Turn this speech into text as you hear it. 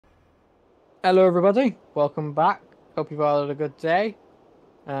Hello, everybody. Welcome back. Hope you've all had a good day.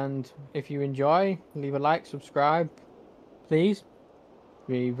 And if you enjoy, leave a like, subscribe, please.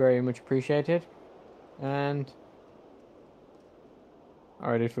 Be very much appreciated. And I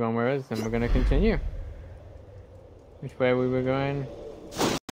already forgotten where it is, then we're going to continue. Which way we were going?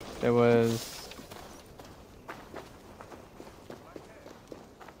 There was...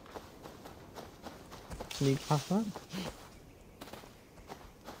 Sneak past that?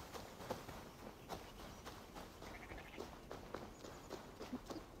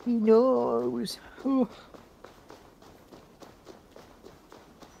 He knows. Ooh.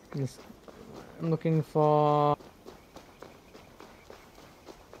 I'm looking for...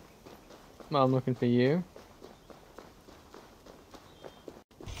 Well, I'm looking for you.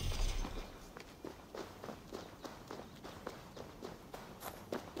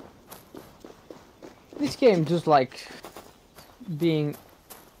 This game does like being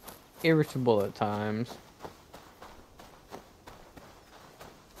irritable at times.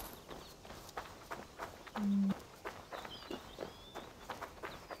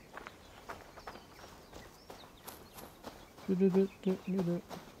 It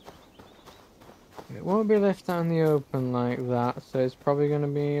won't be left out in the open like that, so it's probably going to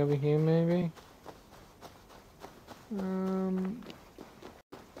be over here, maybe.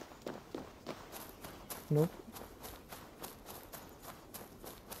 Nope.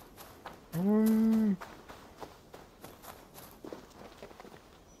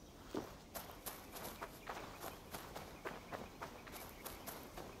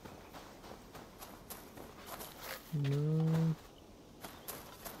 No.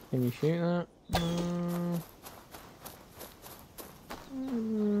 Can you shoot that? No.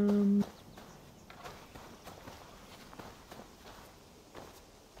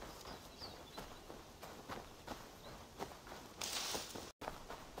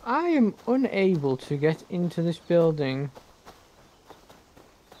 I am unable to get into this building.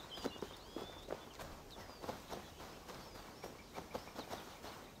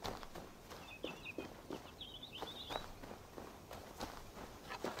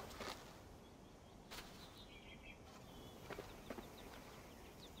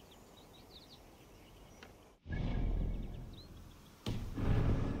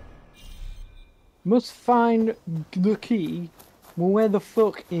 Must find the key. Well, where the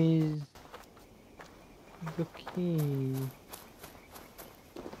fuck is the key?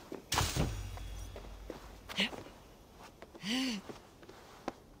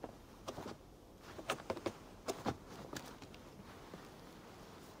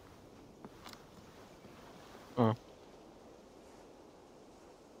 Oh.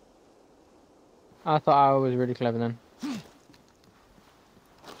 I thought I was really clever then.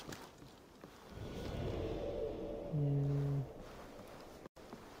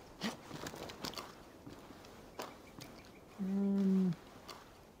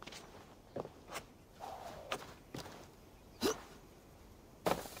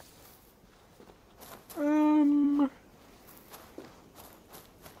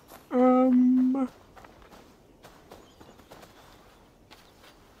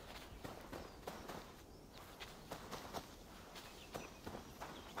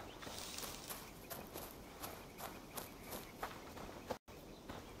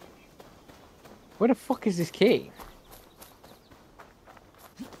 Where the fuck is this key?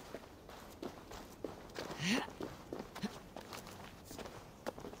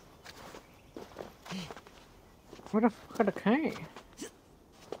 Where the fuck are the key?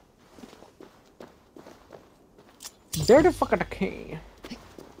 There the fuck are the key?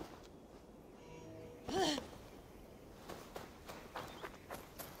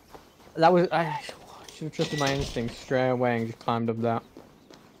 That was... I should have trusted my instincts straight away and just climbed up that.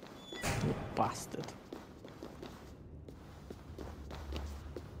 You bastard.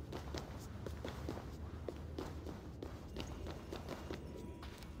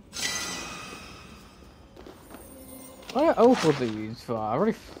 What are opal these for? I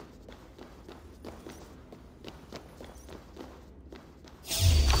already...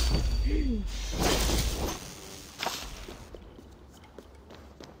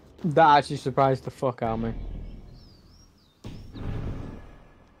 That actually surprised the fuck out of me.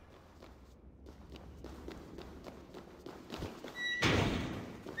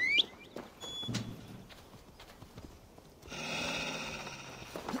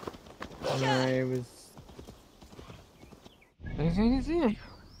 I was...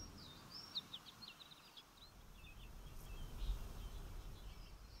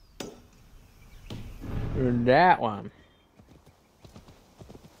 That one.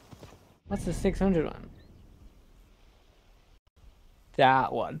 What's the 600 one?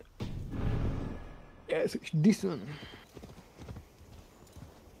 That one. Yes, it's this one.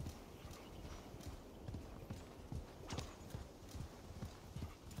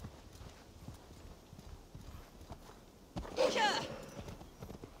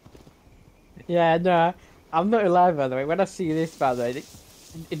 Yeah, no, I'm not alive, by the way. When I see this, by the way,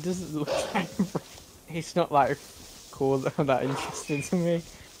 it doesn't look like... It's not, like, cool or that interesting to me.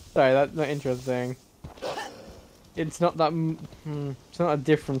 Sorry, that's not interesting. It's not that... it's not that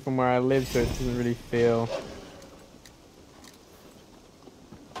different from where I live, so it doesn't really feel...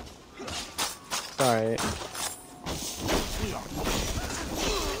 Sorry.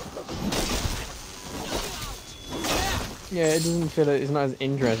 Yeah, it doesn't feel... It's not as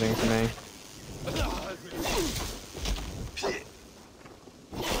interesting to me.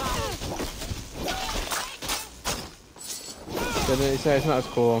 So it's not as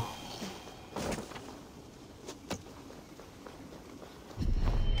cool.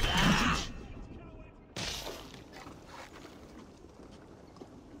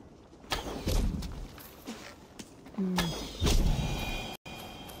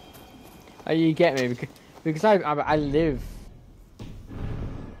 You get me because I live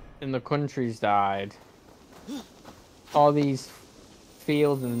in the countryside. All these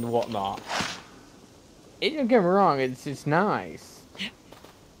fields and whatnot. Don't get me wrong, it's nice,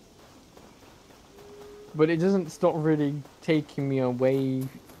 but it doesn't stop really taking me away.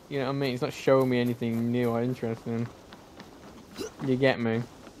 You know what I mean? It's not showing me anything new or interesting. You get me?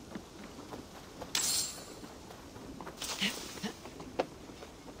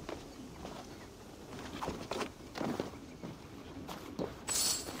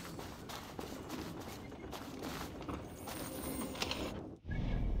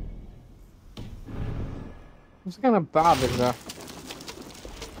 It's kind of bad, is that?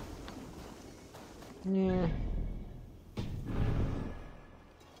 Yeah.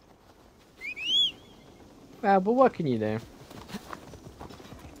 Well, but what can you do?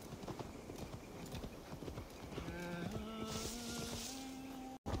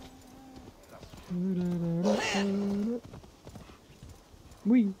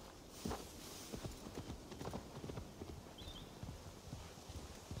 Wee.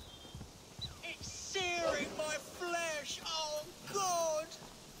 It's searing my flesh. Oh God!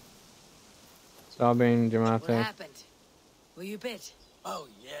 Stop being dramatic. What happened? Were you bit? Oh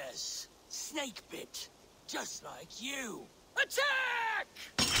yes, snake bit, just like you. Attack!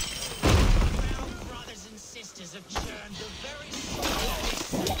 Our brothers and sisters have churned the very soul of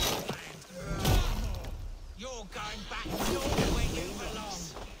this land. You're going back north where you belong.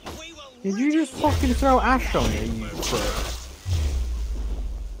 We will. Did you just fucking throw ash on me, you prick?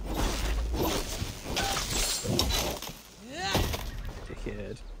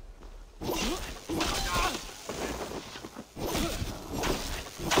 Dickhead.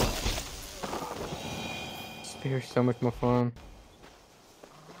 Spear's so much more fun.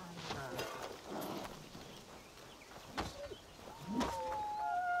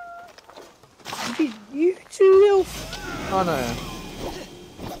 You two little... Oh no.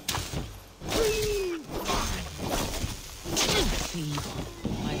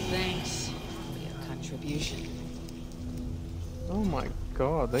 My thanks for your contribution. Oh my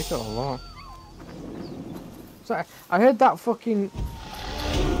god, they got a lot. So I heard that fucking...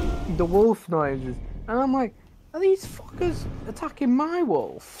 The wolf noises, and I'm like, are these fuckers attacking my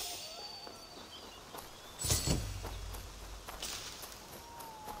wolf?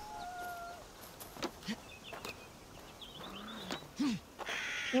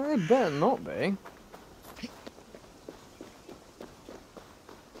 Well, they better not be.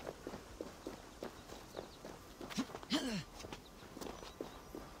 The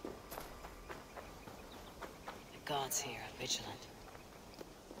gods here are vigilant.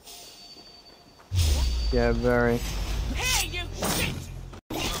 Yeah, very. Hey, you shit!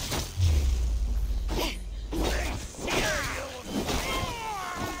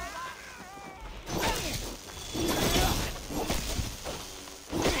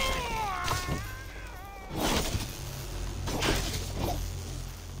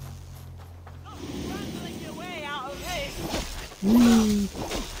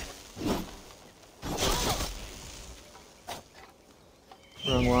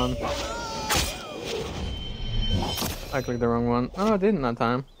 Wrong one. I clicked the wrong one. Oh, I didn't that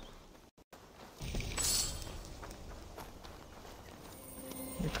time.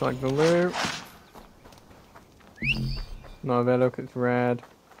 Collect the loot. No, that look, it's red.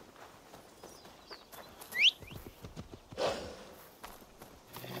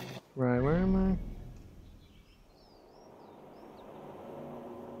 Right, where am I?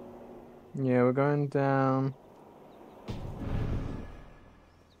 Yeah, we're going down.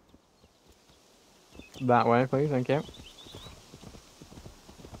 that way, please. Thank you.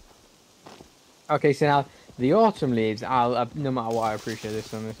 Okay, so now the autumn leaves. No matter what, I appreciate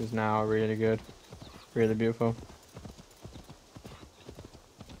this one. This is now really good, really beautiful.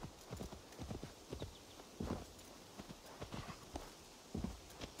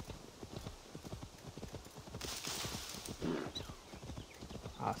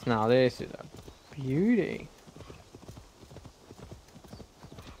 Now this is a beauty.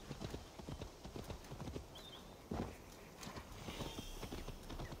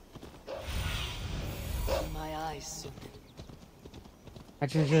 My eyes soon. I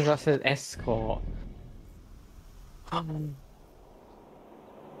just realized that says escort. I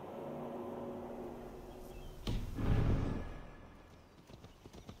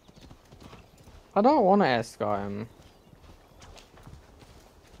don't want to escort him.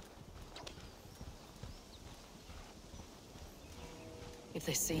 If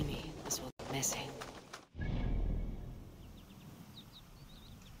they see me, that's what they're missing.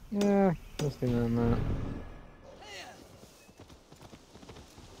 Yeah, let's do that.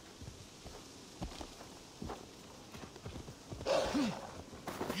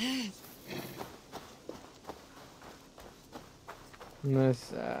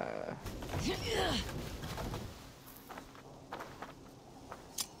 This,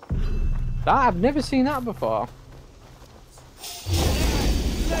 I've never seen that before.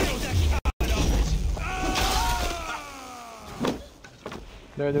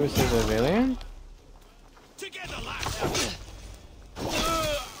 There was a civilian? Together, lads.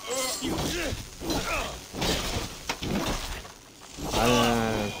 I don't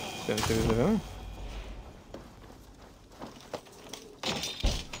know. There was a civilian?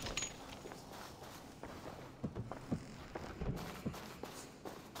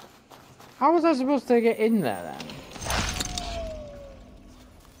 How was I supposed to get in there then?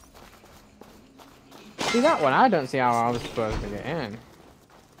 See that one? I don't see how I was supposed to get in.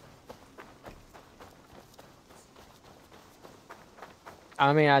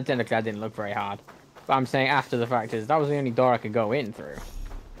 I mean, I didn't look very hard. But I'm saying after the fact is that was the only door I could go in through.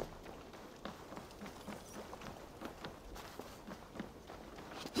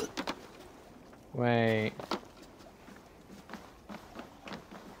 Wait.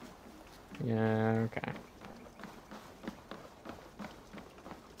 Yeah, okay.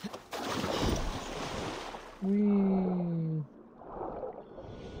 Whee.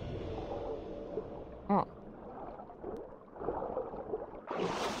 Oh.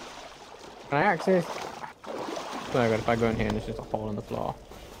 Can I access? Oh my god, if I go in here and there's just a hole in the floor.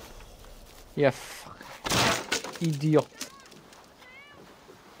 Yeah, idiot.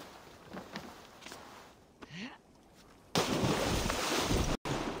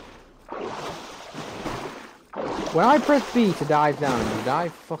 When I press B to dive down, you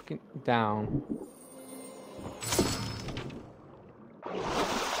dive fucking down.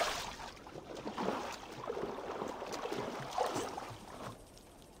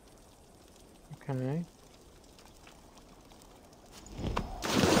 Okay.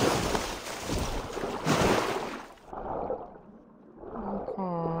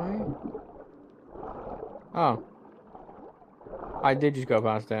 Okay. Oh. I did just go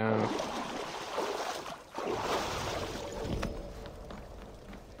past down.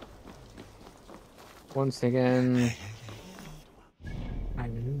 Once again,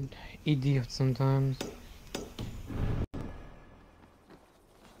 I'm an idiot sometimes.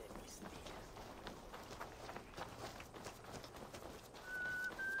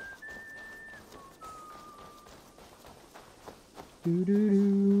 Do do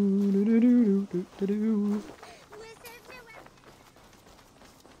do do do do do do.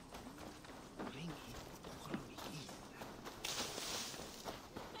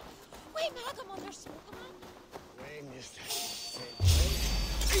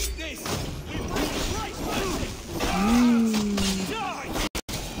 Eat this!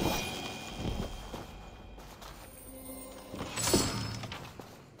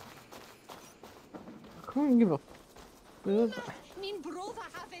 I can't give a fuck.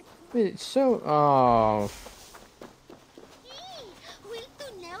 It's so. Oh.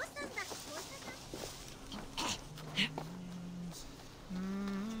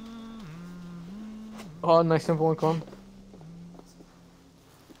 Oh, nice simple one, come on.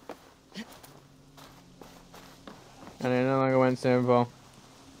 And I no longer went simple.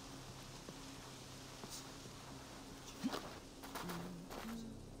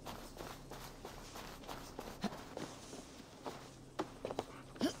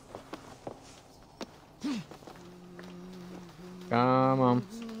 Come on.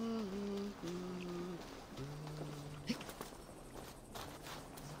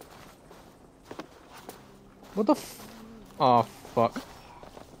 What the Oh, fuck.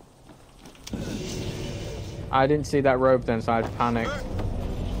 I didn't see that rope then, so I panicked.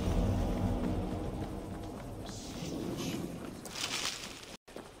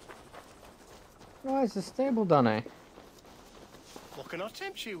 Why is the stable done, eh? What can I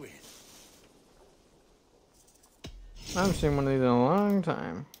tempt you with? I haven't seen one of these in a long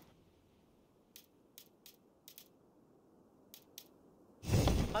time.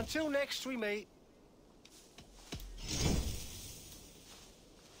 Until next we meet.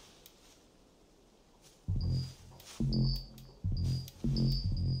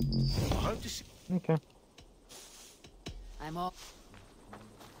 I hope to see. Okay. I'm off.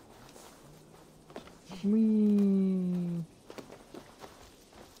 Whee.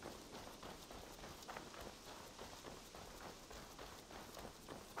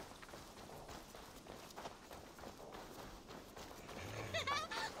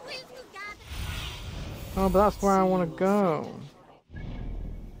 Oh, but that's where I want to go.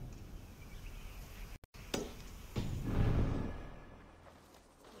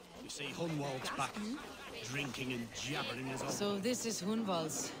 You see Hunwald's back, drinking and jabbering as always. So this is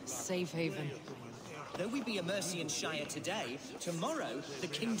Hunwald's safe haven. Though we be a Mercian Shire today, tomorrow the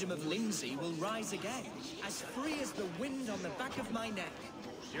kingdom of Lindsey will rise again, as free as the wind on the back of my neck.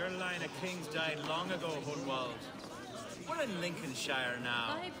 Your line of kings died long ago, Hunwald. We're in Lincolnshire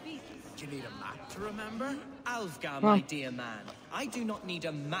now. Do you need a map to remember? Alfgar, my dear man, I do not need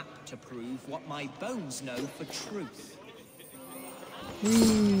a map to prove what my bones know for truth.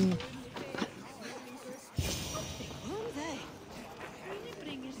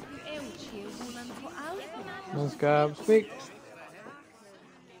 Let's go. Speak.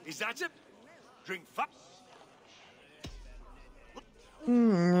 Is that it? Drink fast.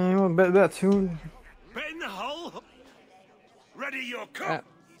 I'll bet that too. Bet in the hole. Ready your cup.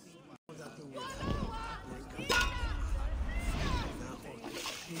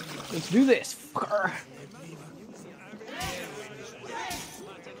 Let's do this, fucker.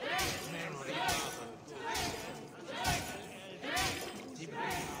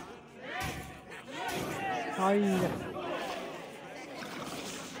 Hi.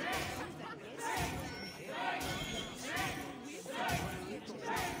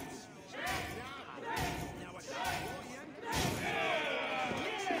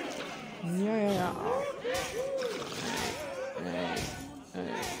 Yeah.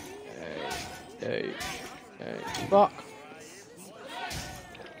 Hey. Fuck.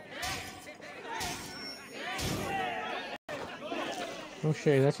 Oh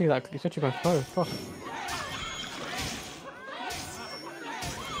shit, that's like it's such a bad flow. Fuck.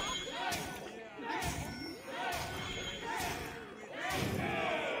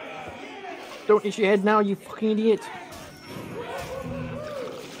 Don't itch your head now, you fucking idiot.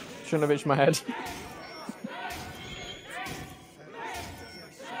 Shouldn't have itched my head.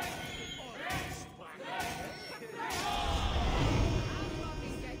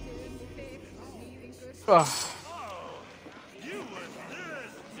 Oh.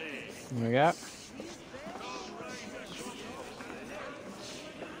 There we go.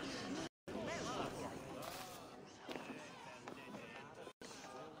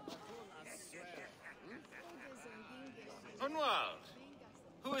 Hunwald,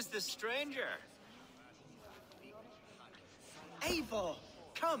 who is this stranger? Eivor,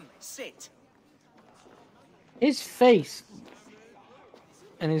 come, sit. His face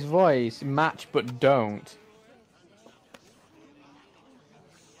and his voice match but don't.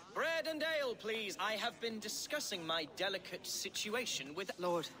 Bread and ale, please. I have been discussing my delicate situation with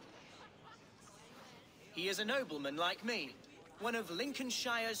Lord. He is a nobleman like me, one of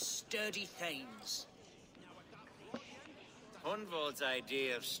Lincolnshire's sturdy thanes. Hunwald's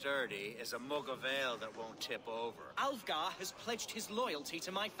idea of sturdy is a mug of ale that won't tip over. Alfgar has pledged his loyalty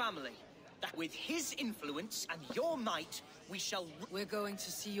to my family. That with his influence and your might, we shall... We're going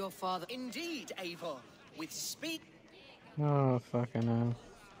to see your father. Indeed, Eivor. With speed... Oh, fucking hell.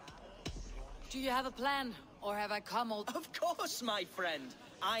 Do you have a plan? Or have I come all... Of course, my friend.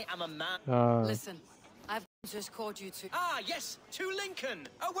 I am a man... Listen, I've just called you to... Ah, yes, to Lincoln.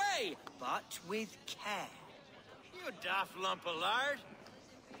 Away! But with care. You daft lump of lard.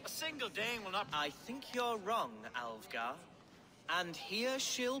 A single Dane will not... I think you're wrong, Alfgar. And here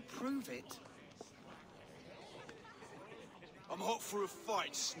she'll prove it. I'm hot for a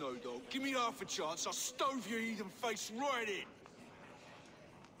fight, Snowdog. Give me half a chance, I'll stove your heathen face right in.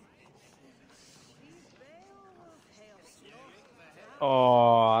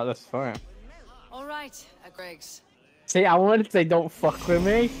 Oh, that's fine. All right, Greg's. See, I wanted to say don't fuck with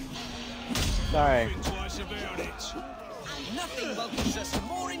me. Sorry. Think twice about it. Nothing welcomes us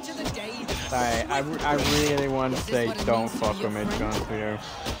more into the day than a I really want to say don't fuck with me, to be honest with you.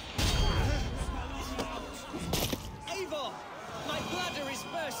 Eivor, my bladder is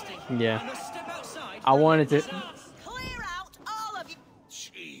bursting. Yeah. I must step outside. I wanted to. Clear out, all of you!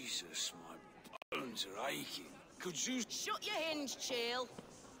 Jesus, my bones are aching. Could you... Shut your hinge, chill.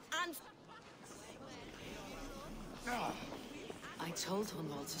 And... I told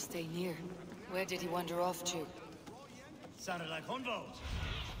Hunwald to stay near. Where did he wander off to? Sounded like Hunwald.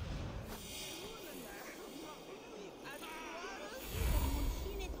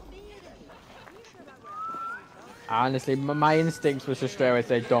 Honestly, my instincts was to straight away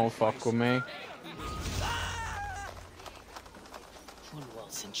say don't fuck with me.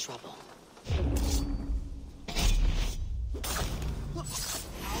 Hunwald's in trouble.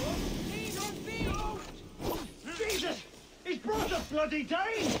 Jesus! He's brought the bloody day!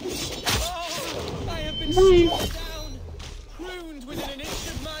 Oh, I have been struck down, pruned within an inch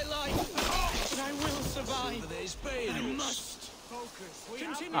of my life. But I will survive. I must.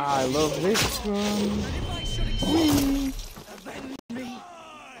 Continue. I love this one. And if I should accept, avenge me.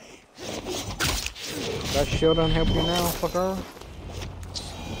 That sure don't help you now, fucker.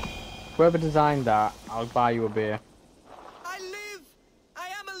 Whoever designed that, I'll buy you a beer. I live! I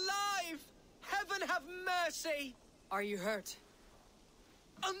am alive! Heaven have mercy! Are you hurt?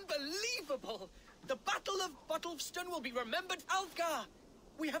 Unbelievable! The Battle of Bottlefston will be remembered, Valka!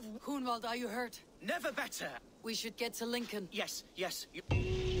 We have Hunwald, are you hurt? never better. We should get to Lincoln. Yes.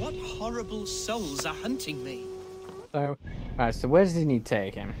 What horrible souls are hunting me? So, alright, so where does he need to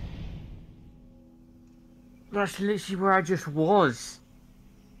take him? That's literally where I just was.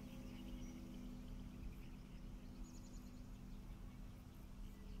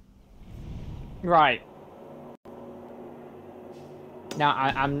 Right. Now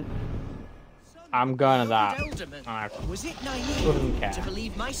I'm going to that. Alright. Was it Wouldn't naive care. to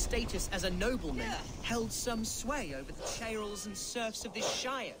believe my status as a nobleman held some sway over the churls and serfs of this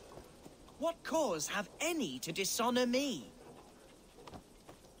shire? What cause have any to dishonor me?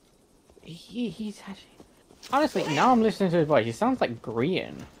 He's actually... Honestly, now I'm listening to his voice, he sounds like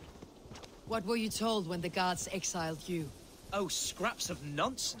Grian. What were you told when the gods exiled you? Oh, scraps of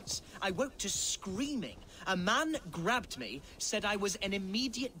nonsense. I woke to screaming. A man grabbed me, said I was an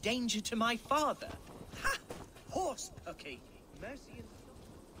immediate danger to my father. Ha! Horse pucky. Mercy and...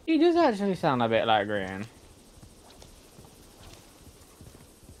 He does actually sound a bit like Grian.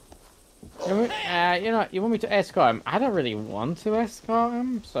 You want me to escort him? I don't really want to escort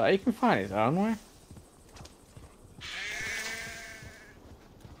him, so he can find his own way.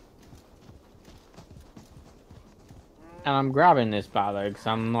 And I'm grabbing this battle because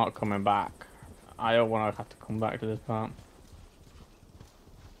I'm not coming back. I don't want to have to come back to this part.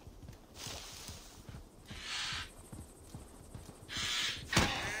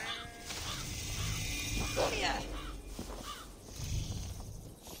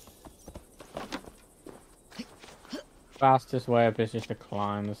 Fastest way up is just to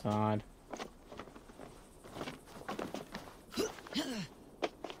climb the side.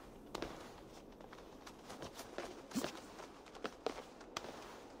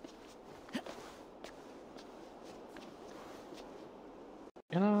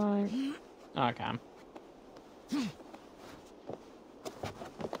 Can I? Oh, I can.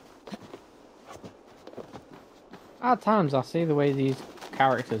 At times I see the way these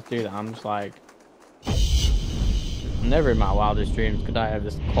characters do that, I'm just like... Never in my wildest dreams could I have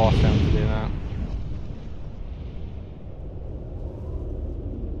this cost them to do that.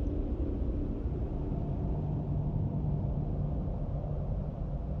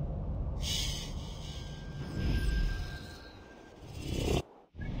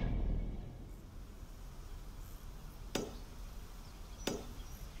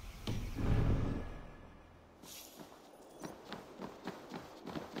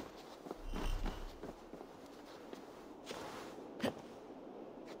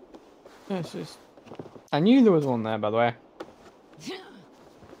 It's just... I knew there was one there, by the way.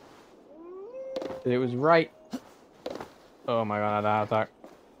 It was right... Oh my god, I had a heart attack.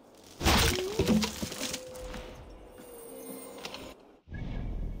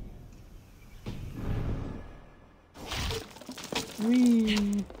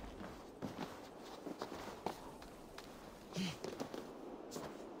 Whee!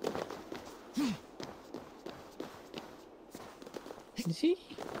 Is he?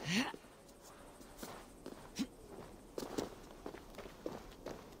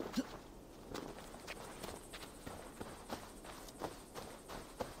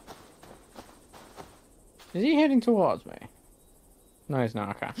 Is he heading towards me? No, he's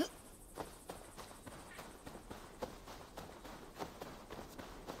not. Okay.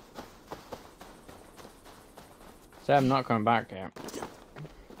 So I'm not coming back yet.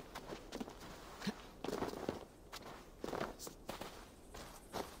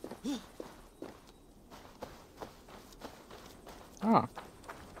 Oh.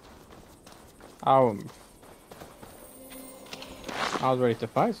 Oh. I was ready to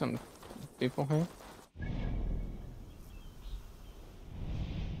fight some people here.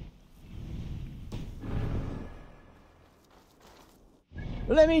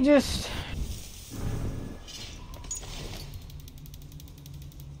 Let me just...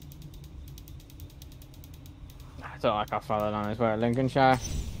 I don't like how far that line is. Where, Lincolnshire?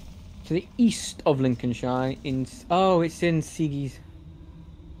 To the east of Lincolnshire, in... Oh, it's in Sigis.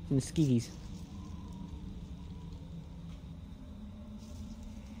 In Skiggies.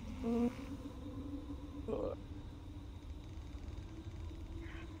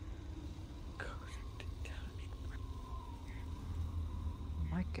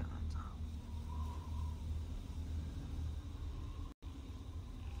 My God.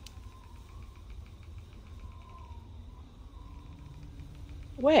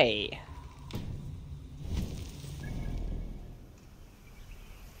 Wait.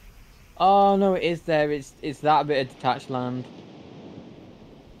 Oh no, it is there. It's that bit of detached land.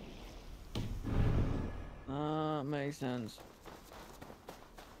 Ah, makes sense.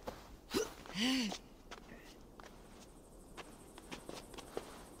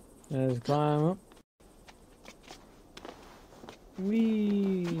 Let's climb up.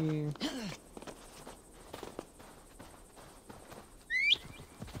 Whee!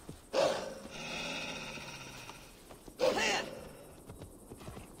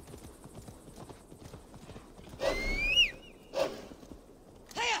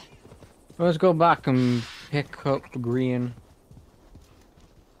 Let's go back and pick up green.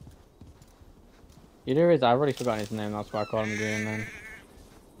 Either is, I've already forgotten his name, that's why I call him green then.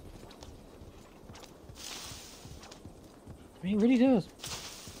 I mean, he really does.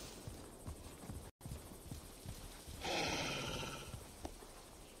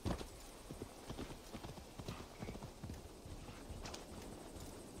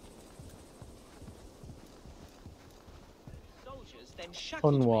 Soldiers then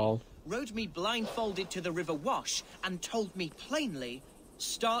shackled Unwall. me, rode me blindfolded to the River Wash, and told me plainly,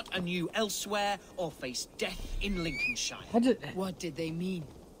 start anew elsewhere or face death in Lincolnshire. What did they mean?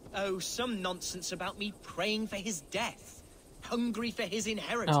 Oh, some nonsense about me praying for his death, hungry for his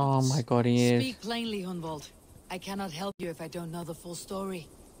inheritance. Oh my God, he is. Speak plainly, Hunwald. I cannot help you if I don't know the full story.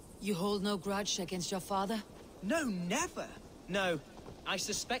 You hold no grudge against your father? No, never. No, I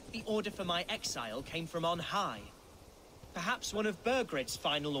suspect the order for my exile came from on high. Perhaps one of Burgred's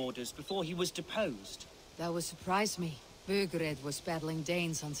final orders before he was deposed. That would surprise me. Burgred was battling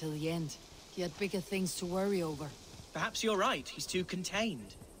Danes until the end. He had bigger things to worry over. Perhaps you're right, he's too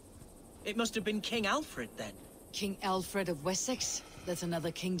contained. It must have been King Alfred, then. King Alfred of Wessex? That's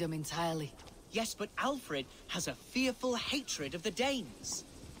another kingdom entirely. Yes, but Alfred has a fearful hatred of the Danes.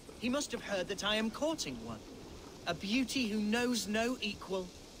 He must have heard that I am courting one. A beauty who knows no equal.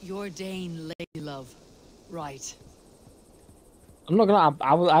 Your Dane lady love. Right. I'm not gonna.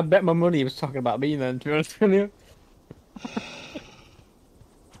 I bet my money he was talking about me then. To be honest with you.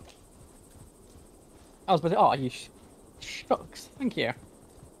 I was about to. Oh, you shucks. Thank you.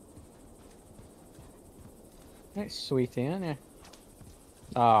 That's sweetie, aren't you?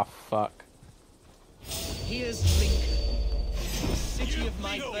 Oh fuck. Here's Lincoln, the city of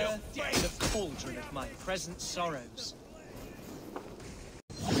my birth, the cauldron of my present sorrows.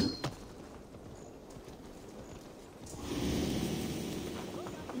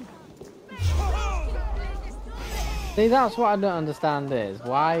 See, that's what I don't understand is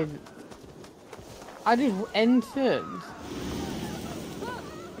why I just entered.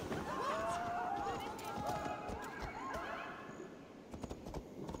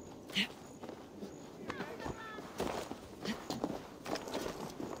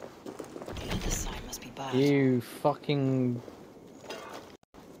 The other side must be bad. You fucking.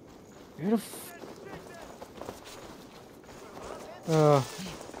 Who the f. Ugh.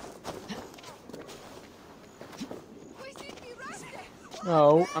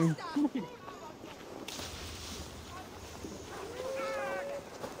 No, I'm.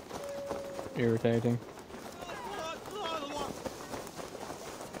 Irritating.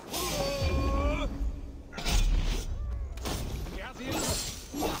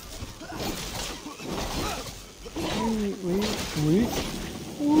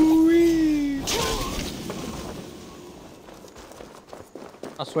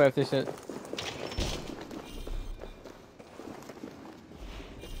 I swear if this is.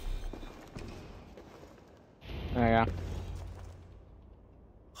 There you go.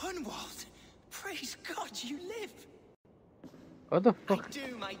 Hunwald, Praise God, you live. What the I fuck?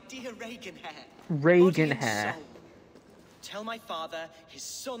 do, my dear Regenhair. Reagan Body and hair. soul. Tell my father his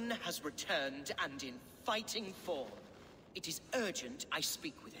son has returned and in fighting form. It is urgent I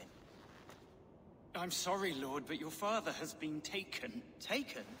speak with him. I'm sorry, Lord, but your father has been taken.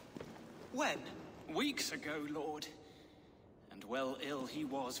 Taken? When? Weeks ago, Lord. And well ill he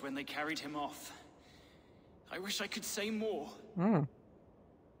was when they carried him off. I wish I could say more. Hmm.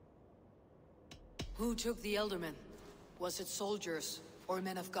 Who took the Eldermen? Was it soldiers or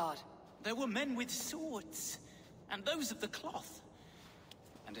men of God? There were men with swords, and those of the cloth.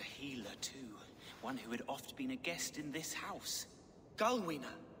 And a healer, too. One who had oft been a guest in this house.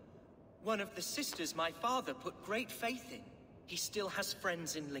 Galwina. One of the sisters my father put great faith in. He still has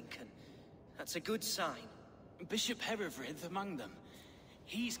friends in Lincoln. That's a good sign. Bishop Herefrith among them.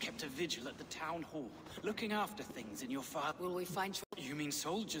 He's kept a vigil at the town hall, looking after things in your father. Will we find... You mean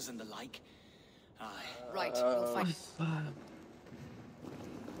soldiers and the like? Aye. Right, we'll find...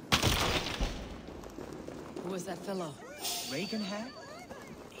 Who was that fellow? Regenhair?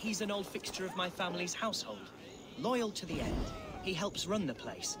 He's an old fixture of my family's household. Loyal to the end. He helps run the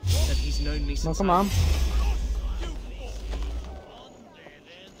place, and he's known me since Oh, come on.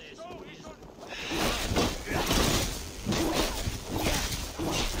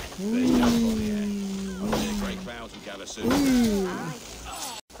 Great crowds will gather soon.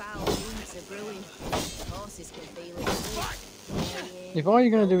 Foul winds are brewing. Horses can feel it. If all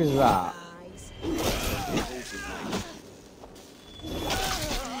you're gonna do is that,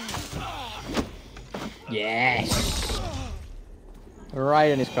 yes,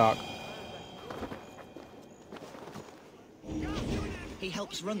 right in his cock. He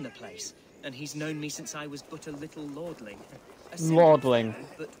helps run the place, and he's known me since I was but a little lordling. Lordling.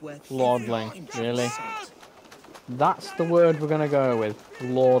 But worth Lordling, every inch of really? salt. That's the word we're gonna go with.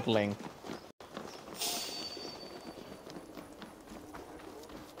 Lordling.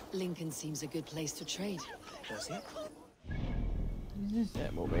 Lincoln seems a good place to trade. Does it?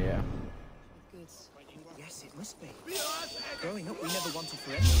 It will be, yeah. Goods. Yes, it must be. Growing up, we never wanted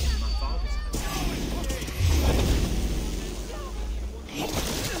for anything in my father's house.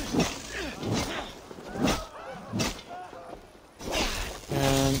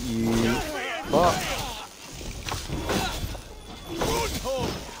 And you fuck.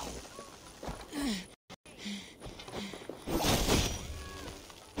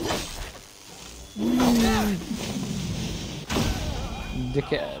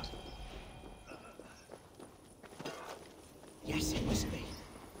 Dickhead. Yes, it must be.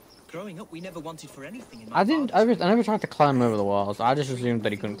 Growing up, we never wanted for anything in my I never tried to climb over the walls. I just assumed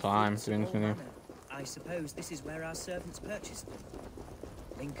that he couldn't climb, to be honest with you. I suppose this is where our servants purchased them.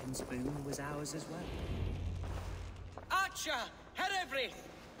 Lincoln's boon was ours as well. Archer, Herefrith,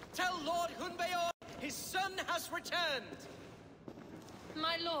 tell Lord Hunbeor his son has returned.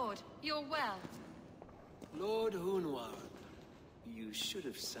 My lord, you're well. Lord Hunwald, you should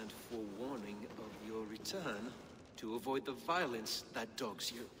have sent forewarning of your return to avoid the violence that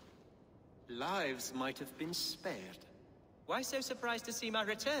dogs you. Lives might have been spared. Why so surprised to see my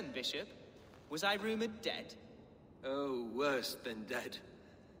return, Bishop? Was I rumored dead? Oh, worse than dead.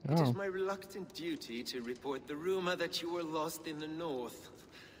 Oh. It is my reluctant duty to report the rumor that you were lost in the north,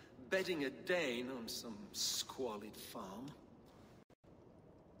 bedding a Dane on some squalid farm.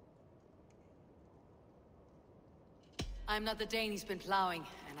 I'm not the Dane he's been plowing,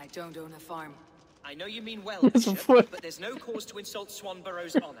 and I don't own a farm. I know you mean well, Yes, Bishop, of course. but there's no cause to insult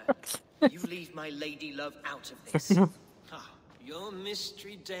Swanborough's honor. You leave my lady love out of this. Ah, your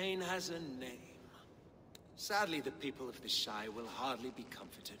mystery Dane has a name. Sadly, the people of the Shire will hardly be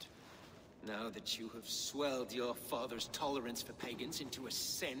comforted. Now that you have swelled your father's tolerance for pagans into a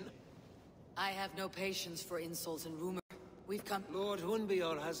sin. I have no patience for insults and rumor. We've come... Lord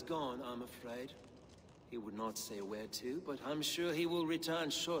Hunbeor has gone, I'm afraid. He would not say where to, but I'm sure he will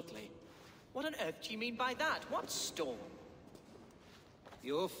return shortly. What on earth do you mean by that? What storm?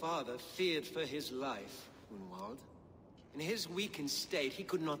 Your father feared for his life, Hunwald. In his weakened state, he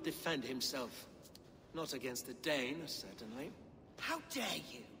could not defend himself. Not against a Dane, certainly. How dare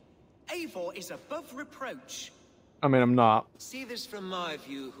you? Eivor is above reproach. I mean, I'm not. See this from my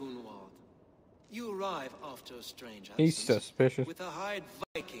view, Hunwald. You arrive after a strange He's absence, suspicious. with a hired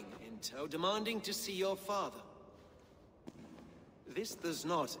Viking in tow, demanding to see your father. This does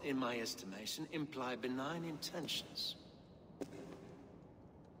not, in my estimation, imply benign intentions.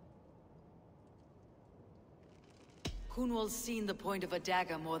 Hunwald's seen the point of a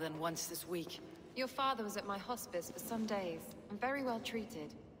dagger more than once this week. Your father was at my hospice for some days, and very well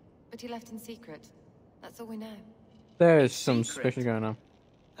treated. But he left in secret. That's all we know. There is some Secret. suspicion going on.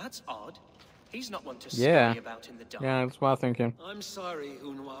 That's odd. He's not one to Yeah. scurry about in the dark. Yeah, that's what I'm thinking. I'm sorry,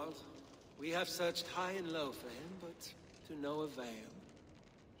 Hunwald. We have searched high and low for him, but to no avail.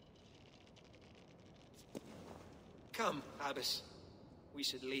 Come, Abbess. We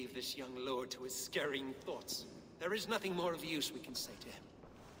should leave this young lord to his scurrying thoughts. There is nothing more of use we can say to him.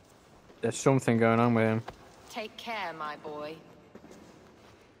 There's something going on with him. Take care, my boy.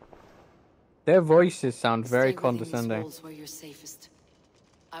 Their voices sound very Stay within these condescending. walls where you're safest.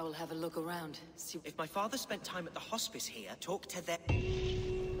 I will have a look around. See If my father spent time at the hospice here, talk to them.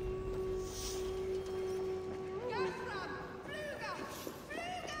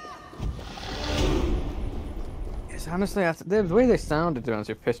 Yes, honestly, the way they sounded to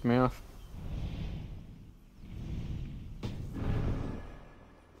honestly pissed me off.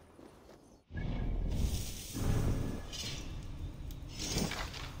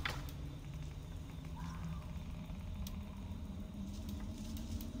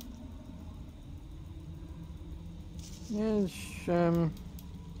 Yes,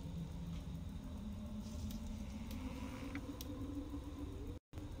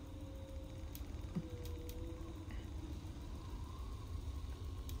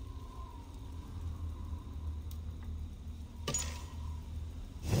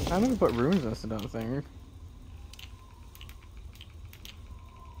 I never put runes in this, I don't think.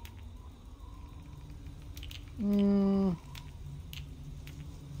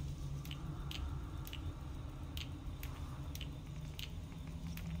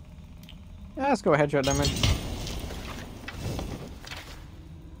 Yeah, let's go headshot damage.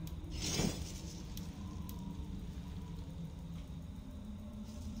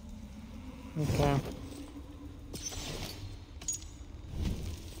 Okay.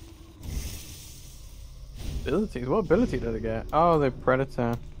 Abilities? What ability did I get? Oh, the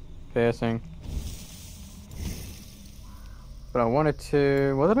predator piercing. But I wanted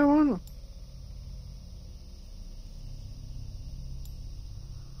to... What did I want?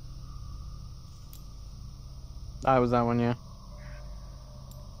 Ah, it was that one, yeah.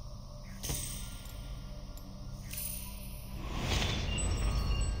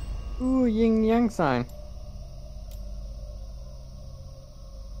 Ooh, yin yang sign.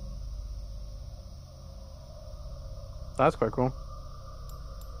 That's quite cool.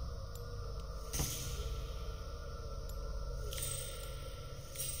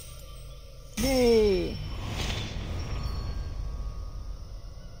 Yay!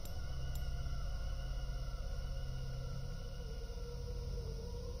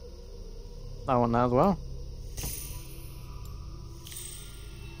 I want that as well.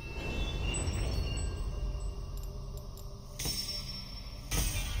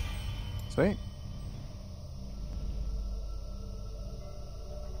 Sweet.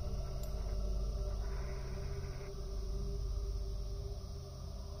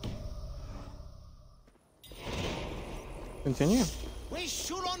 Continue. We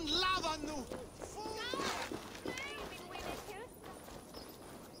should on lava nu.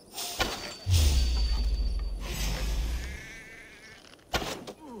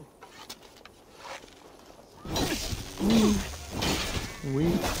 We.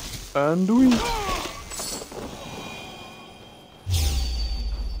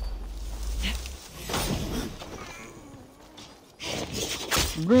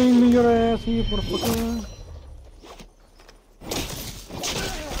 Bring me your ass here, motherfucker.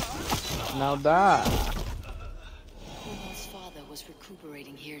 Now die. His father was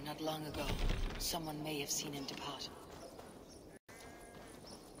recuperating here not long ago. Someone may have seen him depart.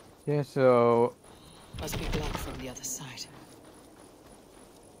 Yeah, so... Must be blocked from the other side.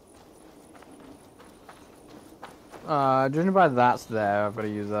 Judging by that's there, I've got to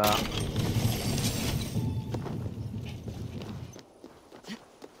use that.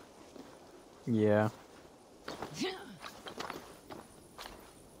 Yeah.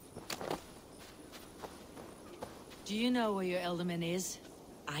 Do you know where your Elderman is?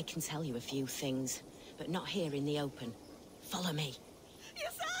 I can tell you a few things, but not here in the open. Follow me.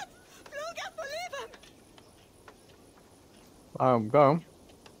 Go.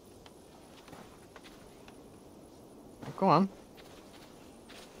 Go on.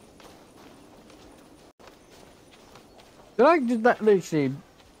 Did that literally...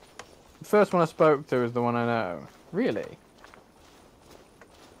 The first one I spoke to is the one I know. Really?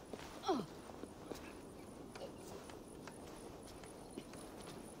 Oh.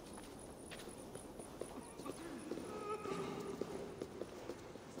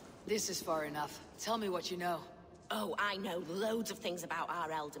 This is far enough. Tell me what you know. Oh, I know loads of things about our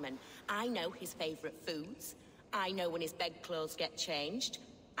Elderman. I know his favorite foods. I know when his bedclothes get changed.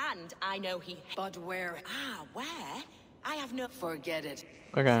 And I know he... But where? Ah, where? I have no... Forget it.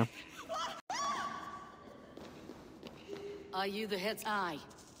 Okay. Are you the head? Aye.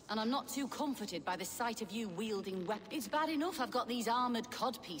 And I'm not too comforted by the sight of you wielding weapons. It's bad enough I've got these armored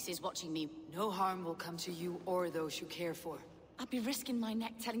codpieces watching me. No harm will come to you or those you care for. I'd be risking my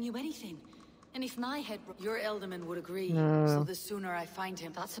neck telling you anything. And if my head... Your Elderman would agree. So the sooner I find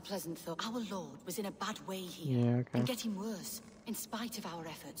him... That's a pleasant thought. Our lord was in a bad way here. Yeah, okay. And getting worse, in spite of our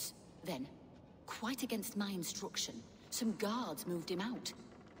efforts. Then, quite against my instruction, some guards moved him out.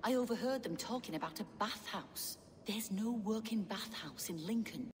 I overheard them talking about a bathhouse. There's no working bathhouse in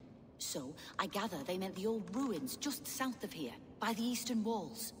Lincoln. So, I gather they meant the old ruins just south of here, by the eastern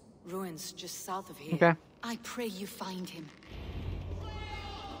walls. Ruins just south of here. Okay. I pray you find him.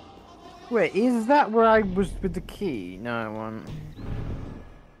 Wait, is that where I was with the key? No, it wasn't.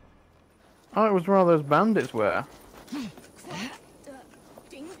 Oh, it was where all those bandits were.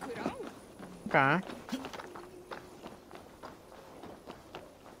 Okay.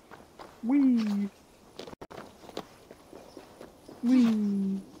 Wee.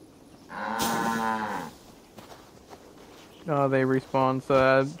 Wee. Oh, they respawned,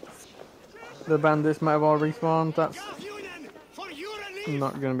 so the bandits might have all respawned. That's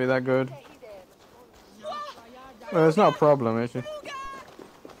not gonna be that good. Well, it's not a problem, it's just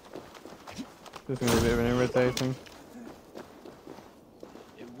gonna be a bit of an irritating.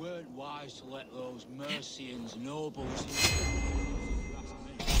 It weren't wise to let those Mercians nobles.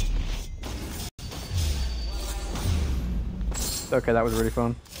 Okay, that was really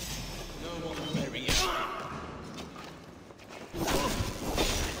fun.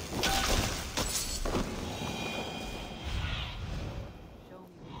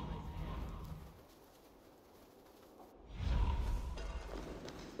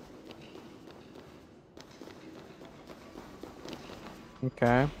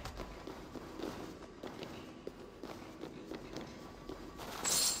 Okay.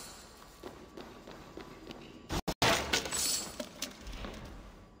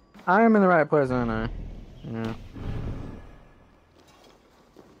 I am in the right place, aren't I? Yeah.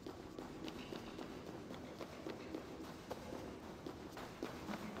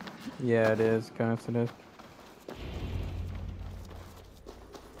 Yeah, it is. Kind of, it is.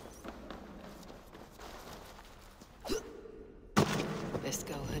 Let's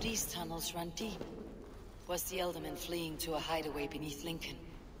go. These tunnels run deep. Was the Elderman fleeing to a hideaway beneath Lincoln?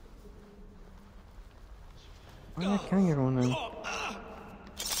 Why am I killing everyone then?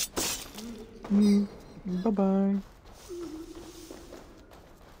 Bye-bye.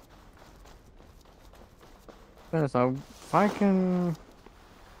 So, if I can...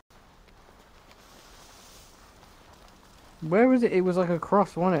 Where was it? It was like a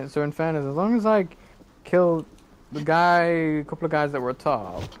cross, wasn't it? So in fairness, as long as I kill the guy, a couple of guys that were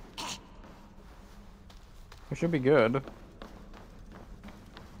top, it should be good.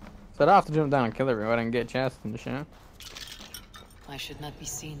 So I'd have to jump down and kill everyone and get chests and shit. I should not be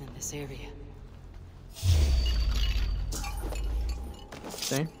seen in this area.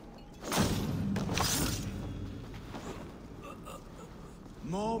 See?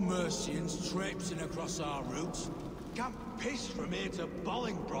 More Mercians traipsing across our routes. Can't piss from here to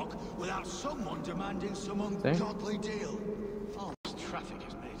Bolingbroke without someone demanding some ungodly deal. All this traffic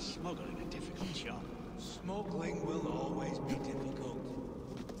has made smuggling a difficult job. Smuggling will always be difficult.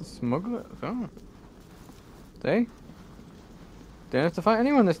 Smuggler? Oh. See? Didn't have to fight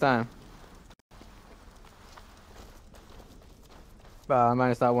anyone this time. Well,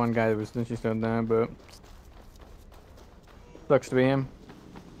 minus that one guy that was literally still down, but looks to be him.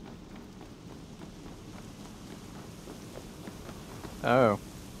 Oh.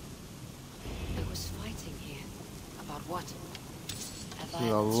 There was fighting here. About what?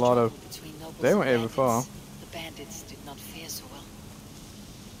 There's a lot of... They weren't here before. The bandits did not fare so well.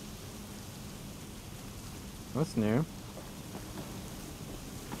 That's new.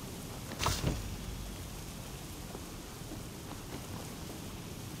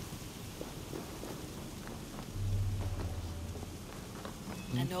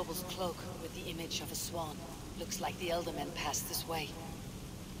 A noble's cloak with the image of a swan. Looks like the Eldermen passed this way.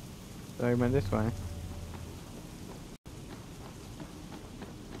 So he went this way.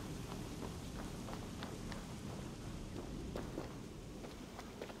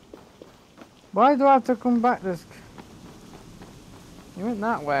 Why do I have to come back this... You went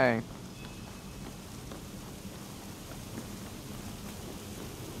that way.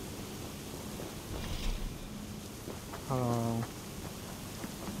 Oh.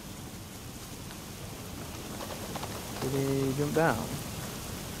 Did he jump down?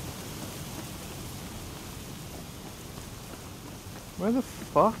 Where the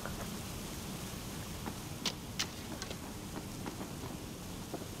fuck?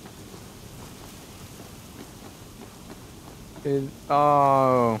 Is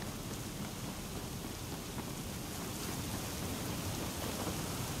oh.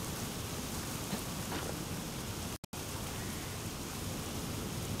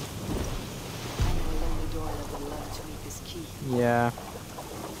 Yeah.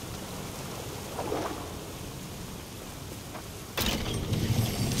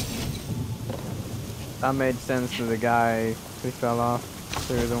 That made sense to the guy who fell off.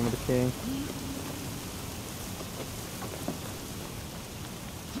 So he was on with the king.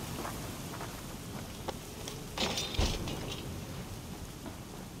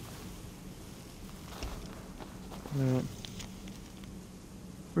 Yeah.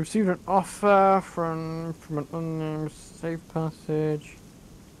 Received an offer from an unnamed safe passage.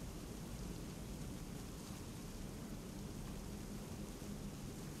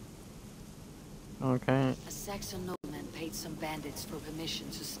 Okay. A Saxon nobleman paid some bandits for permission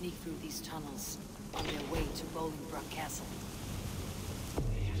to sneak through these tunnels on their way to Bolingbroke Castle.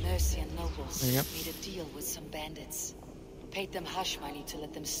 Mercian nobles made a deal with some bandits. Paid them hush money to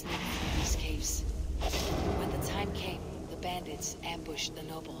let them sneak through these caves. When the time came, the bandits ambushed the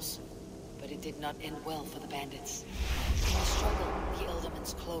nobles. But it did not end well for the bandits. In the struggle, the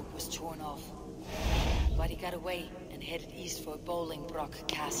Elderman's cloak was torn off. But he got away and headed east for Bolingbroke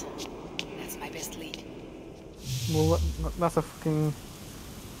Castle. That's my best lead. Well, that's a fucking...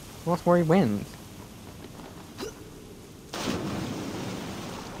 What's where he went?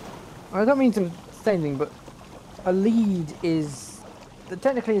 I don't mean to say anything, but a lead is...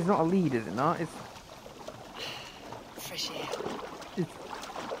 Technically it's not a lead, is it not? It's... Fresh air. It's...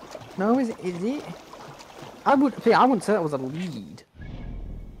 No, is it? I wouldn't say that was a lead.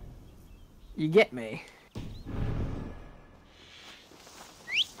 You get me?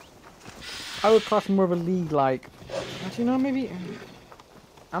 I would class more of a league like... Actually, no, maybe...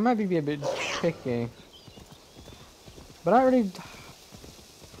 I might be a bit picky. But I really...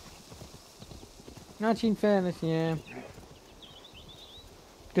 Actually, in fairness, yeah.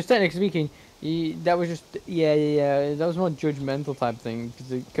 Because technically speaking, that was just... Yeah. That was more judgmental type thing.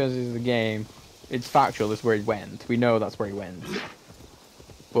 Because it's the game. It's factual, that's where he went. We know that's where he went.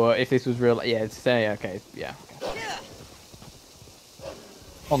 But if this was real... Yeah, to say, okay, yeah. Okay.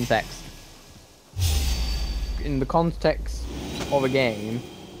 Context. In the context of a game,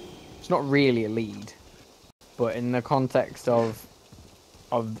 it's not really a lead, but in the context of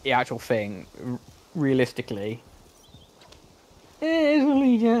the actual thing, realistically, it is a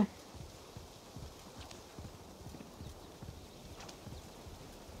lead, yeah.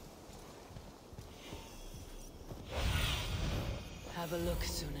 Have a look,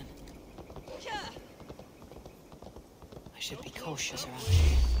 Sunan. I should be cautious around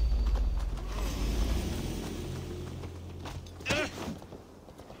here.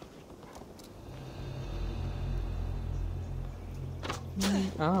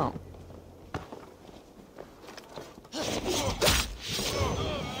 Oh.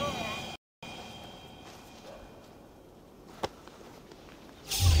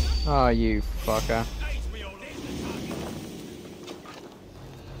 Oh, you fucker.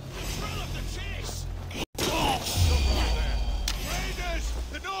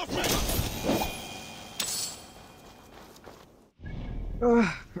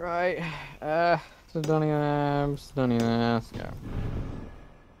 Right. Sidonia, let's go.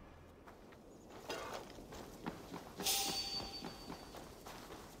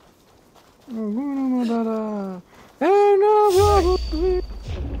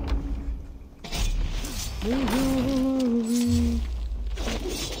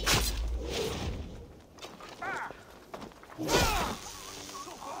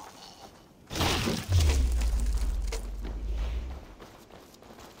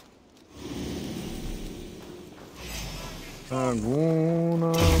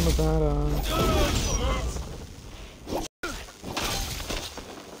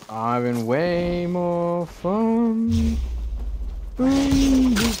 Having way more fun.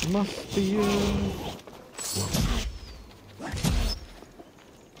 This must be it.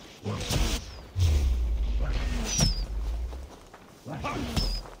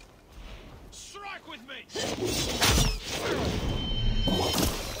 Strike with me.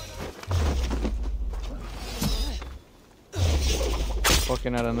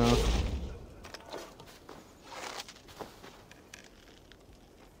 Fucking I don't know.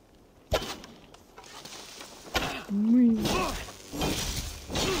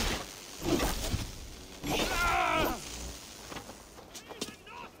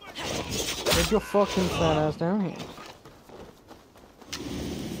 Get your fucking fat ass down here.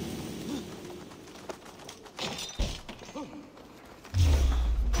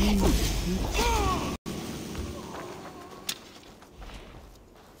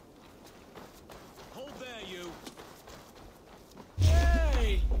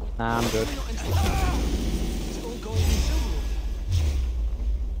 Nah, I'm good. It's all gold and silver.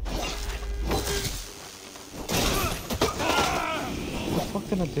 What the fuck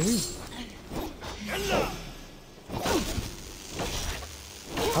did I do?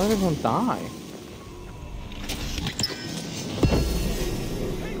 How did everyone die?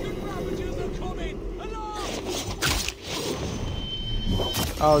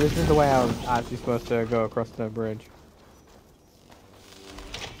 Oh, this is the way I was actually supposed to go across the bridge.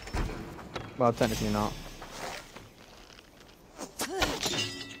 Well, technically not.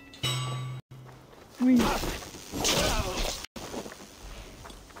 Whee.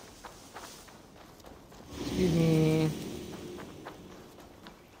 Excuse me.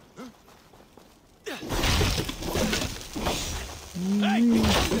 Hey!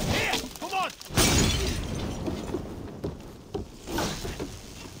 Here! Come on!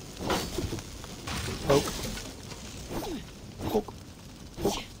 Poke. Poke.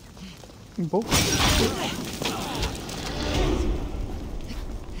 Poke. Poke.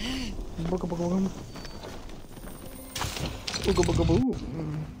 Poke, poke, poke. Poke, poke, poke.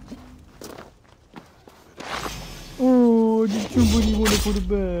 Oh, did somebody want to put a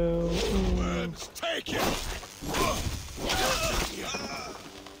bell? Let's take it!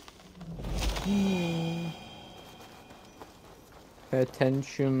 Pay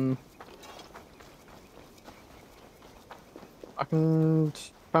attention. I can,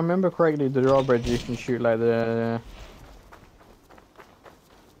 if I remember correctly, the drawbridge you can shoot like the.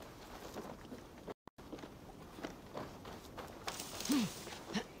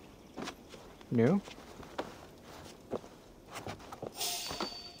 No.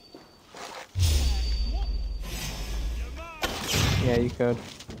 Yeah, you could.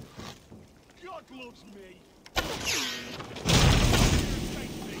 God loves me.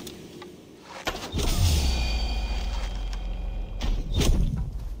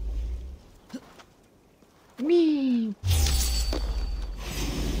 Me.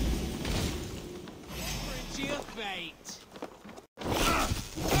 To your fate.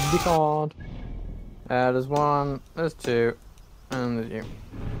 Be called. There's one, there's two, and there's you.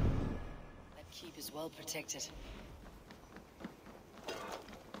 That keep is well protected. I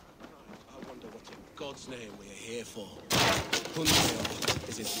wonder what in God's name we're here for. Hunter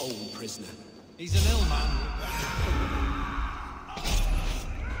is his own prisoner. He's an ill man.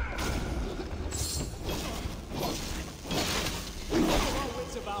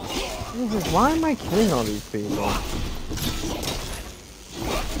 Jesus, why am I killing all these people?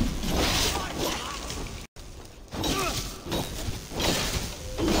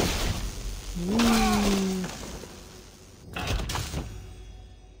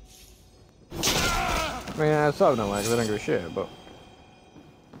 I mean, I sort of don't like because I don't give a shit, but.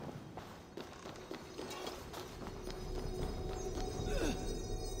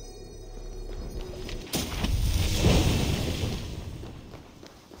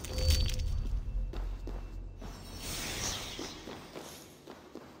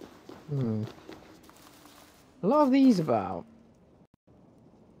 A lot of these about.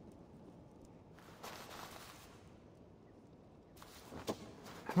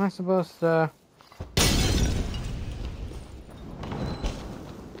 Am I supposed to?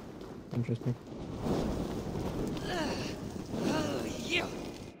 Interesting.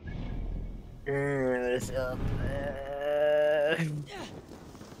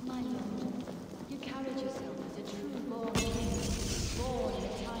 My lord, you carried yourself as a true born king, born in a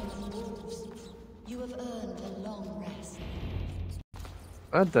time of wolves. You have earned a long rest.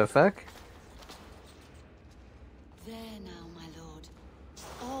 What the fuck? There now, my lord.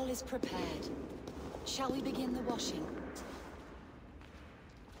 All is prepared. Shall we begin the washing?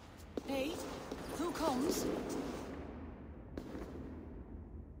 Hey, who comes?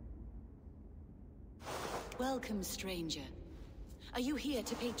 Welcome, stranger. Are you here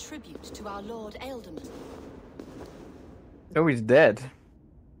to pay tribute to our Lord Ealdorman? Oh, he's dead.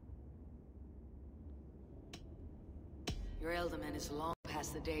 Your Ealdorman is long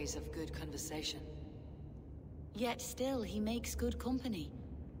past the days of good conversation. Yet still he makes good company.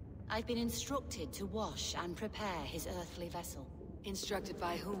 I've been instructed to wash and prepare his earthly vessel. Instructed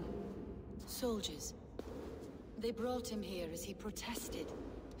by whom? Soldiers. They brought him here as he protested,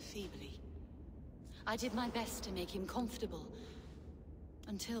 feebly. I did my best to make him comfortable,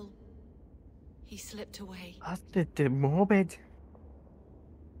 until he slipped away. That's the morbid.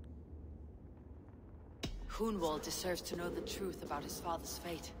 Hunwald deserves to know the truth about his father's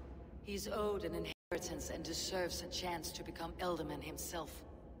fate. He's owed an inheritance and deserves a chance to become Ealdorman himself.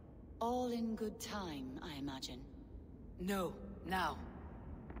 All in good time, I imagine. No, now.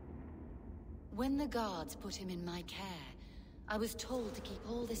 When the guards put him in my care, I was told to keep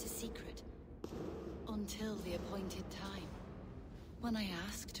all this a secret. Until the appointed time. When I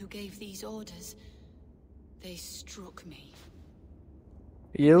asked who gave these orders, they struck me.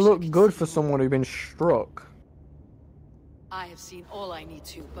 You look good for someone who's been struck. I have seen all I need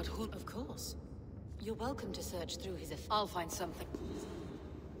to, but who... Of course. You're welcome to search through his affairs. I'll find something.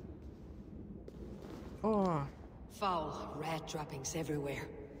 Oh. Foul rat droppings everywhere.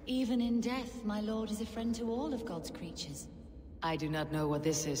 Even in death, my lord is a friend to all of God's creatures. I do not know what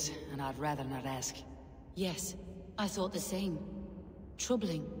this is, and I'd rather not ask. Yes, I thought the same.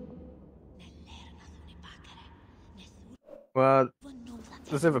 Troubling. Well,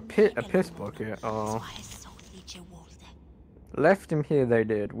 does it have a piss bucket? Oh. Left him here, they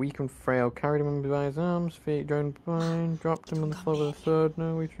did. Weak and frail, carried him by his arms, feet, joined behind, dropped him on the floor with a third.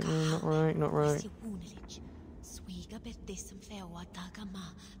 No, not right, not right.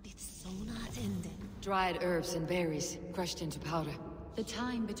 Dried herbs and berries, crushed into powder. The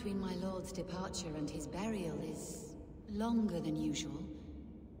time between my lord's departure and his burial is longer than usual.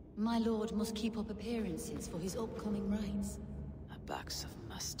 My lord must keep up appearances for his upcoming rites. A box of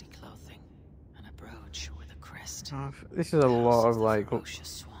musty clothing, and a brooch with a crest. Oh, this is a lot of like...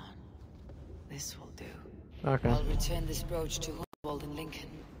 Swan. This will do. Okay. I'll return this brooch to Hunwald in Lincoln.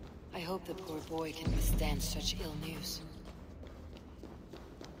 I hope the poor boy can withstand such ill news.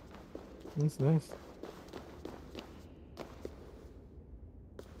 That's nice.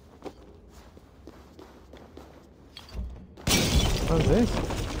 What's this?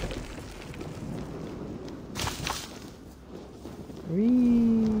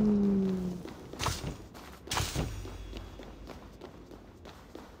 Whee!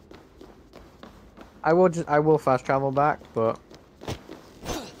 I will fast travel back, but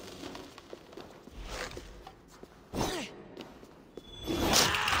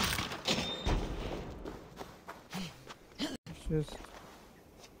just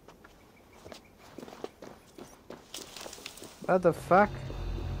what the fuck?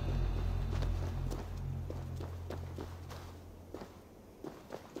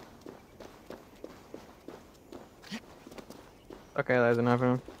 Okay, there's another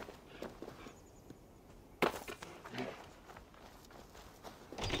one.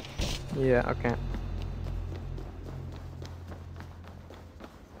 Yeah, okay.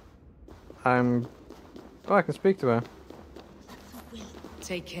 Oh, I can speak to her.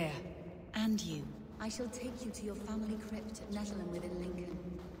 Take care. And you. I shall take you to your family crypt at Nettleton within Lincoln.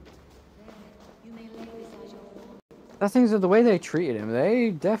 There, you may lay beside your wall. The things of the way they treated him,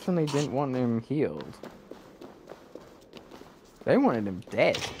 they definitely didn't want him healed. They wanted him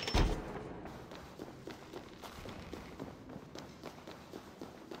dead.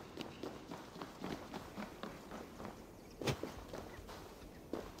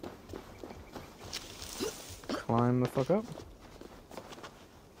 Climb the fuck up.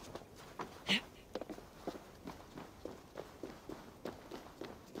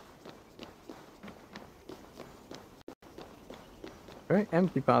 Very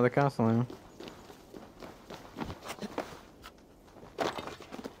empty part of the castle now.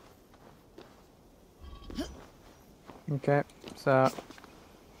 Okay, so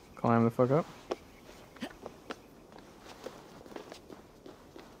climb the fuck up.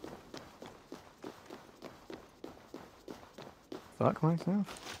 Fuck myself.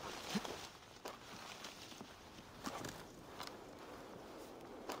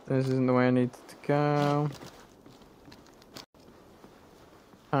 This isn't the way I need to go.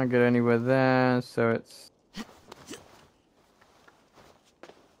 Can't get anywhere there, so it's...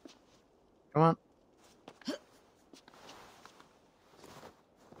 Come on.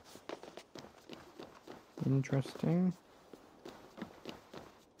 Interesting.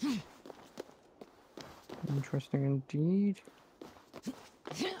 Interesting indeed.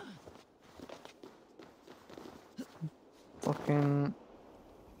 Fucking...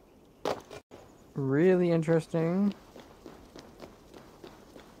 really interesting.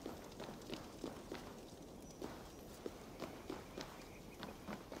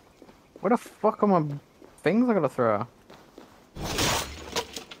 What the fuck are my things I gotta throw?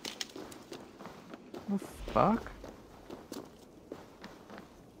 What the fuck?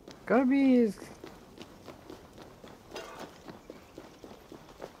 Gotta be...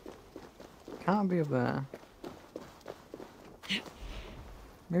 Can't be up there.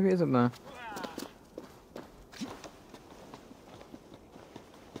 Maybe it is up there.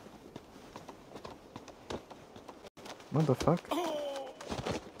 What the fuck?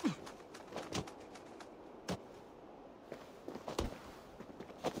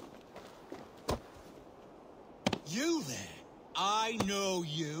 You there? I know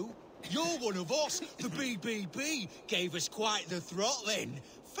you. You're one of us. The BBB gave us quite the throttling.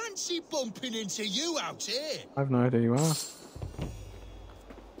 Fancy bumping into you out here. I have no idea who you are.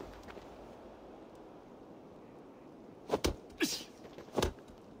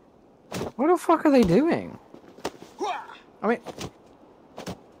 What the fuck are they doing? I mean,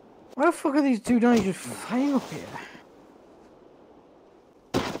 why the fuck are these two guys just flying up here?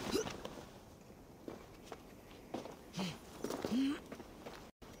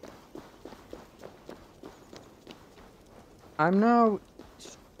 I'm now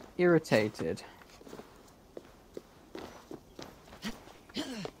irritated.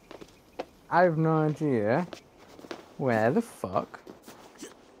 I have no idea where the fuck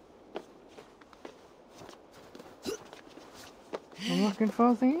I'm looking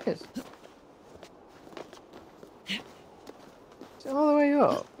for the thing is. Is it all the way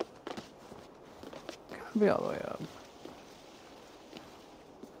up? Can't be all the way up.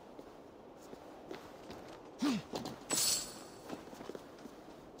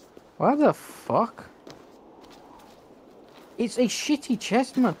 What the fuck? It's a shitty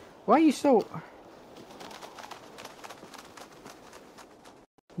chest, man. Why are you so...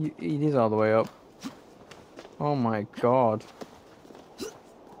 It is all the way up. Oh my god.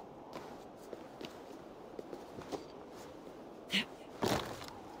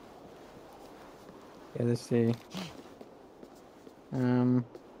 Yeah, let's see.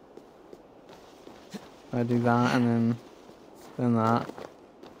 I do that and then that.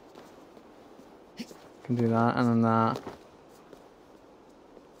 Can do that and then that.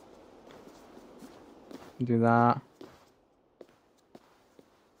 Do that.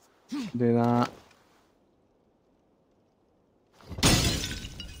 Do that.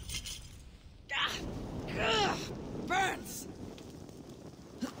 Burns!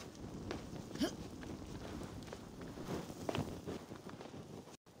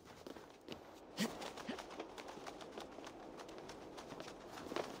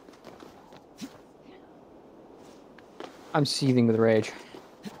 I'm seething with rage.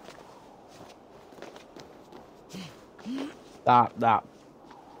 That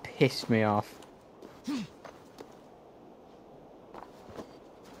pissed me off.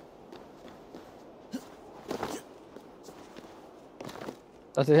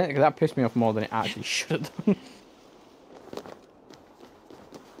 That's it, because that pissed me off more than it actually should have done.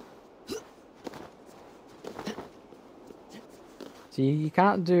 See, you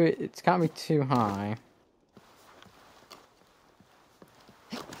can't do it, it can't be too high.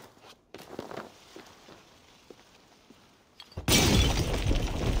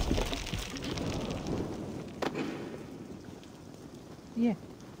 Yeah.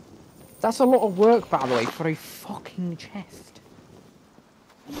 That's a lot of work, by the way, for a fucking chest.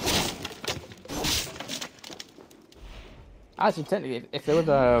 Actually, technically, if there was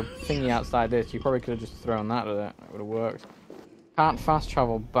a thingy outside this, you probably could have just thrown that at it. It would have worked. Can't fast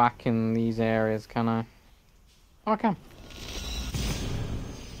travel back in these areas, can I? Oh, I can.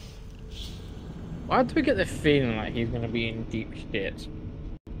 Why do we get the feeling like he's going to be in deep shit?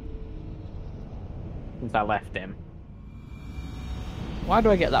 Since I left him. Why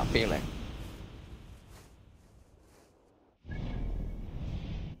do I get that feeling?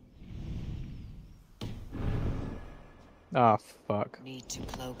 Oh, fuck. Need to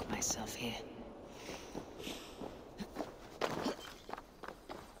cloak myself here.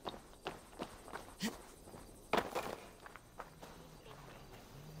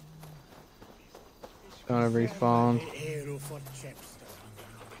 Gonna respawn.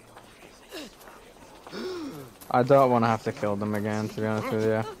 I don't want to have to kill them again, to be honest with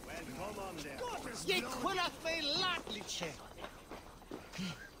you.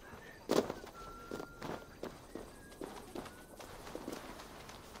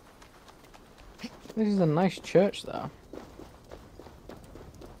 This is a nice church, though.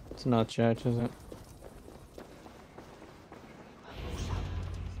 It's not a church, is it?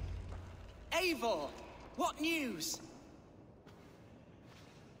 Eivor! What news?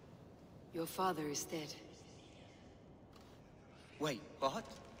 Your father is dead. Wait, what?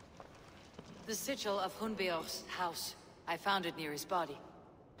 The sigil of Hunbjorn's house. I found it near his body.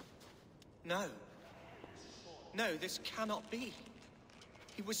 No. No, this cannot be.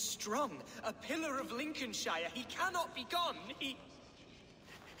 He was strong, a pillar of Lincolnshire. He cannot be gone. He...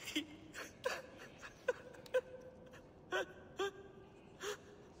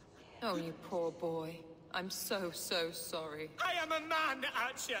 Oh, you poor boy. I'm so sorry. I am a man,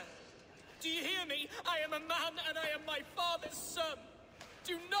 Archer. Do you hear me? I am a man and I am my father's son.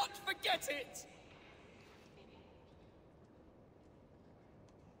 Do not forget it.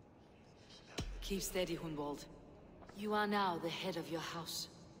 Keep steady, Hunwald. You are now the head of your house.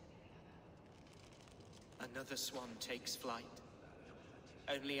 Another swan takes flight.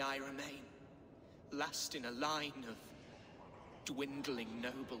 Only I remain, last in a line of dwindling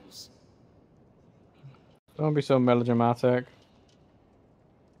nobles. Don't be so melodramatic.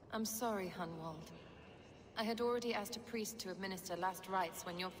 I'm sorry, Hunwald. I had already asked a priest to administer last rites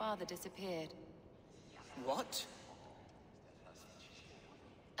when your father disappeared. What?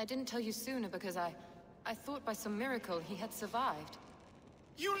 I didn't tell you sooner because I thought by some miracle he had survived.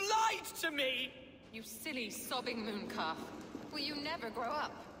 You lied to me! You silly, sobbing mooncalf. Will you never grow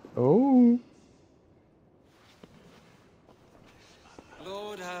up? Oh.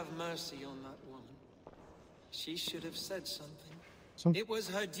 Lord have mercy on that woman. She should have said something. It was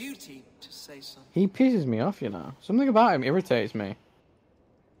her duty to say something. He pisses me off, you know. Something about him irritates me.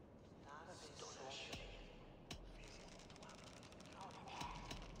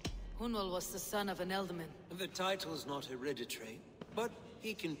 Hunwald was the son of an Elderman. The title's not hereditary, but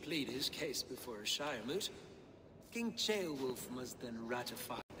he can plead his case before a Shire moot. King Ceolwulf must then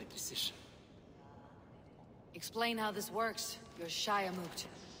ratify the decision. Explain how this works, your Shire moot.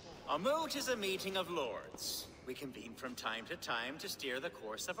 A moot is a meeting of lords. We convene from time to steer the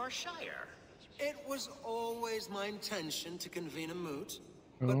course of our Shire. It was always my intention to convene a moot,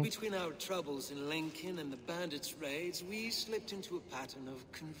 but between our troubles in Lincoln and the bandits' raids, we slipped into a pattern of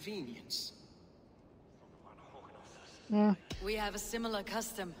convenience. Yeah. We have a similar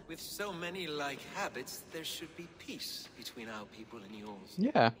custom. With so many like habits, there should be peace between our people and yours.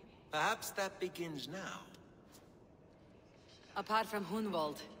 Yeah. Perhaps that begins now. Apart from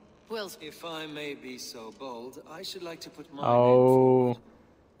Hunwald, who else? If I may be so bold, I should like to put my Oh. name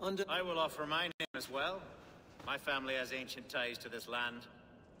forward. I will offer my name as well. My family has ancient ties to this land,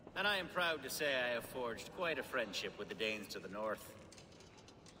 and I am proud to say I have forged quite a friendship with the Danes to the north.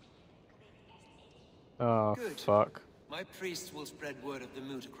 Oh, Good. fuck. My priests will spread word of the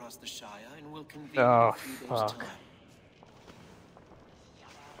moot across the Shire, and will convene in a few days' time.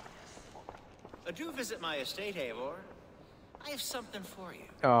 Do visit my estate, Eivor. I have something for you.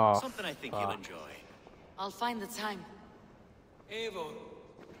 Oh, something I think you'll enjoy. I'll find the time. Eivor,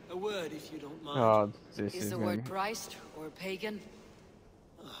 a word if you don't mind. Oh, this Is is the word Christ or pagan?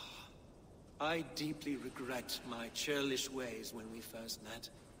 I deeply regret my churlish ways when we first met.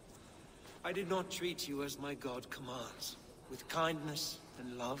 I did not treat you as my god commands, with kindness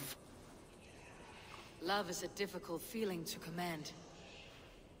and love. Love is a difficult feeling to command.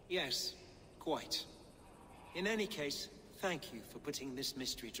 Yes, quite. In any case, thank you for putting this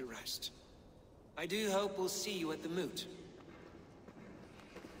mystery to rest. I do hope we'll see you at the moot.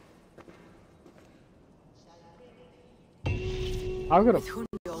 I've got With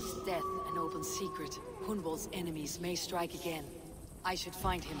Hunwald's death an open secret, Hunwald's enemies may strike again. I should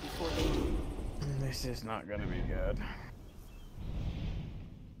find him before they do. This is not gonna be good.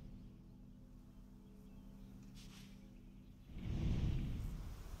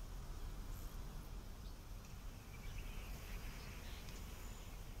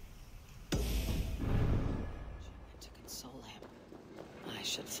 To console him, I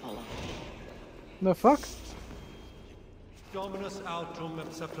should follow. The fuck? Dominus autum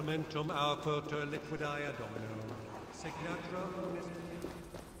supplementum alquoter liquidia domino. Signatra unis.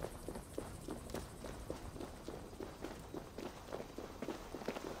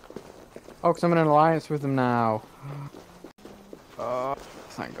 Oh, because I'm in an alliance with them now. Oh,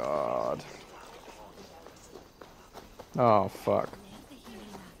 thank God. Oh, fuck.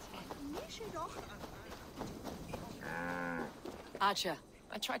 Archer,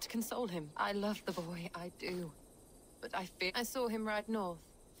 I tried to console him. I love the boy, I do. But I fear I saw him ride north,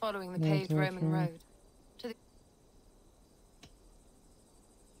 following the paved Roman road. To the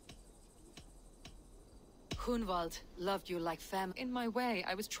Hunwald loved you like family. in my way,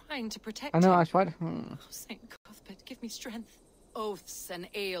 I was trying to protect I know, him. I tried. Oh, Saint Cuthbert, give me strength. Oaths and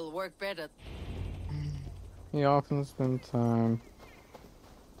ale work better. He often spent time.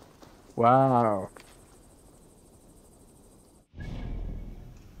 Wow.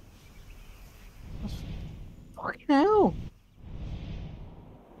 Fucking hell.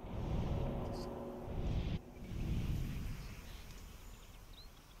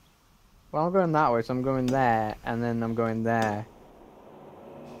 Well, I'm going that way, so I'm going there, and then I'm going there.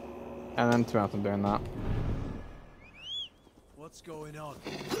 And then to be honest, I'm doing that. What's going on?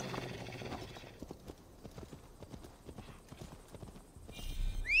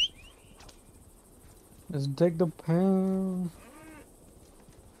 Let's dig the pen.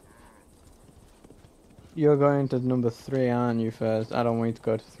 You're going to number 3, aren't you, first? I don't want you to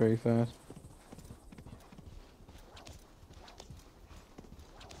go to 3 first.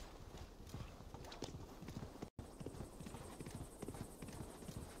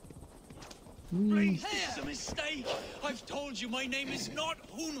 Please, this is a mistake. I've told you my name is not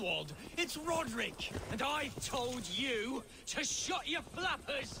Hunwald. It's Roderick. And I've told you to shut your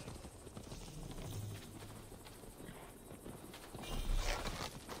flappers.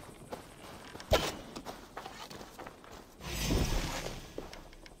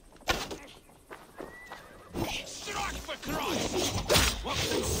 Strike for Christ! What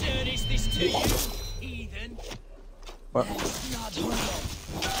concern is this to you, heathen? What? It's not Hunwald.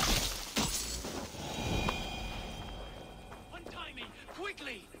 Untie me,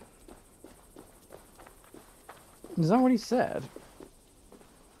 quickly! Is that what he said?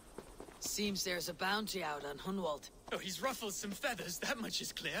 Seems there's a bounty out on Hunwald. Oh, he's ruffled some feathers, that much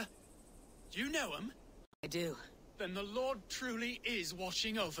is clear. Do you know him? I do. Then the Lord truly is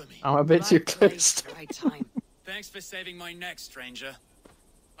watching over me. I'm a bit too close. Right time. Thanks for saving my neck, stranger.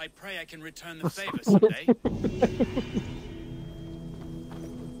 I pray I can return the favor someday.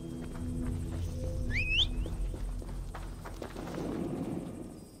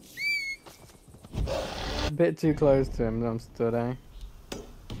 A bit too close to him, understood, eh?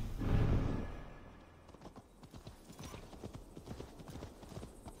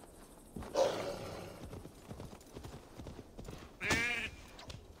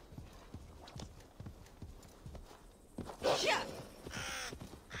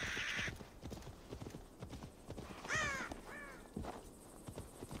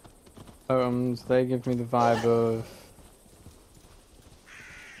 So they give me the vibe of... Is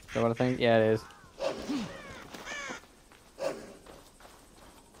that what I think? Yeah, it is.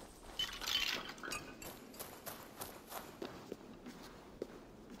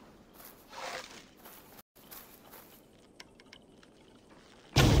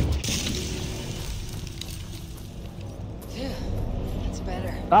 It's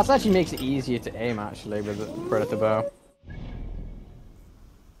better. That actually makes it easier to aim, actually, with the predator bow.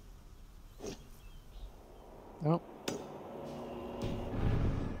 Oh.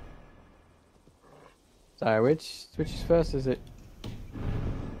 Sorry, which is first? Is it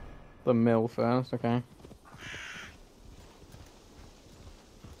the mill first? Okay.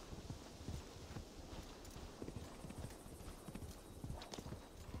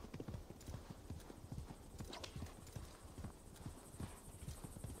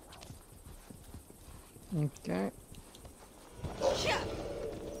 Okay.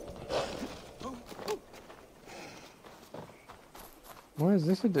 Why is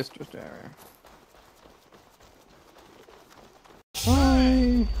this a district area?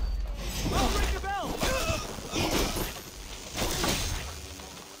 Hi.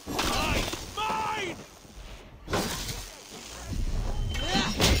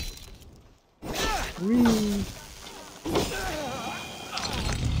 Wee.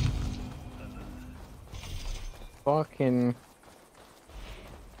 Fucking.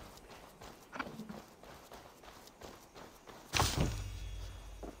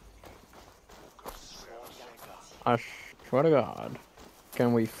 I swear to God,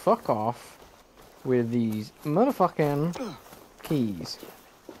 can we fuck off with these motherfucking keys?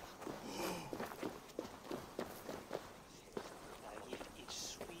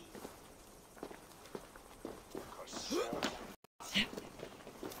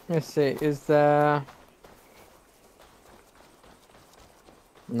 Let's see, is there...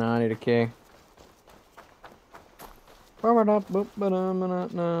 No, I need a key.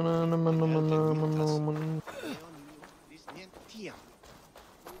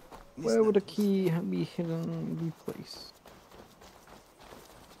 Where would a key be hidden, be placed?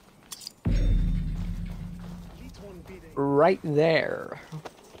 Right there.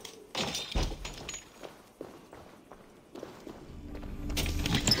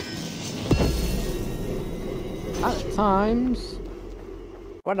 At times.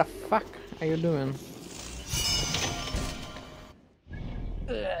 What the fuck are you doing?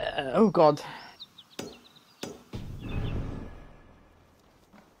 Oh God.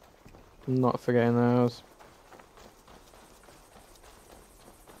 I'm not forgetting those.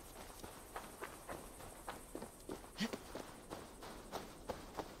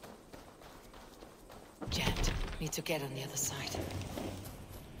 Jammed. Need to get on the other side.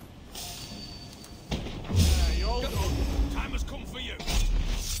 You're done. Time has come for you.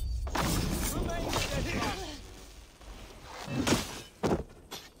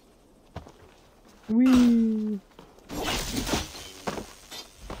 Wee.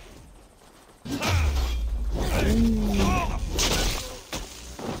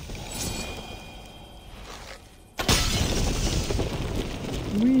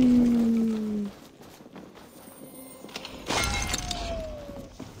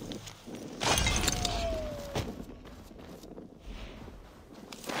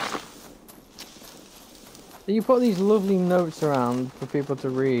 So you put these lovely notes around for people to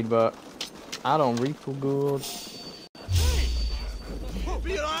read, but I don't read too good.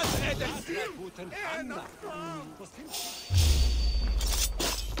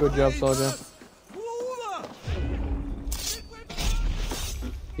 Good job, soldier.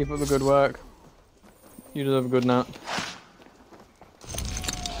 Keep up the good work. You deserve a good nap.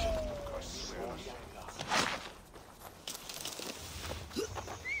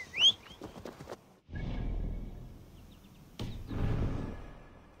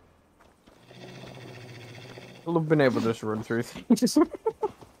 I love being able to just run through things.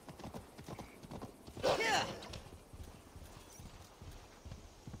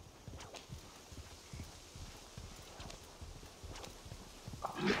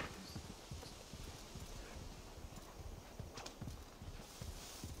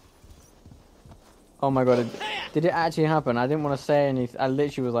 Oh my god, did it actually happen? I didn't want to say anything. I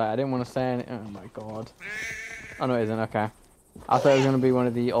literally was like, I didn't want to say anything. Oh my god. Oh no, it isn't. Okay. I thought it was going to be one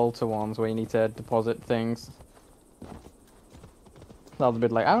of the altar ones where you need to deposit things. I was a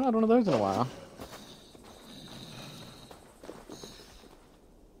bit like, I haven't had one of those in a while.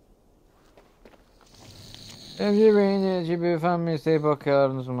 If you bring it, you be family, stay back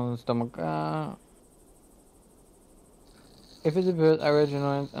out and someone's stomach. If it's a bird, I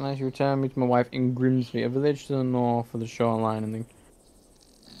rejoin and I should return me to my wife in Grimsby, a village to the north of the shoreline, and then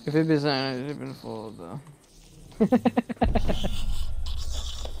if it be something, it's been for the.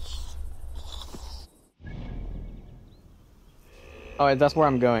 Oh, that's where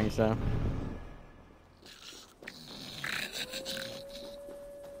I'm going, so.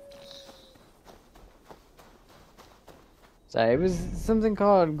 So it was something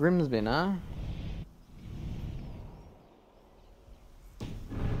called Grimsby, nah?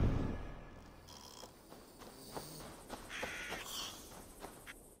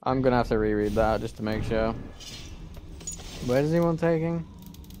 I'm gonna have to reread that just to make sure. Where is anyone taking?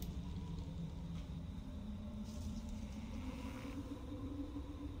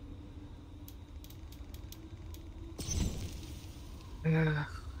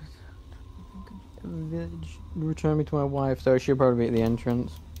 Village. Return me to my wife, so she'll probably be at the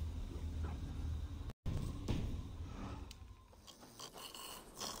entrance.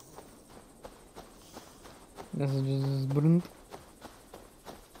 This is just brilliant.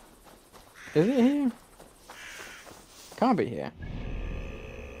 Is it here? Can't be here.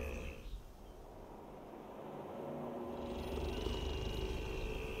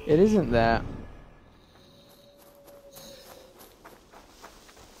 It isn't there.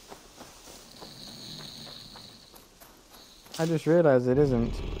 I just realized it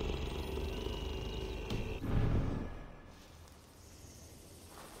isn't.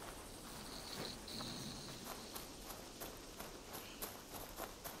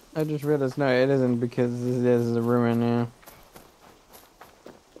 I just realized no, it isn't because there's a ruin here.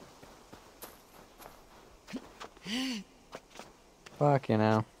 Fucking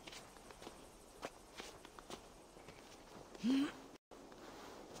hell.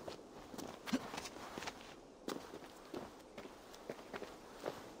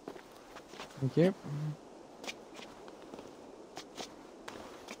 Thank you.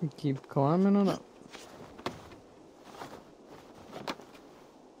 Keep climbing on up.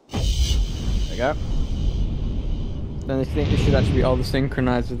 There we go. Then I think this should actually be all the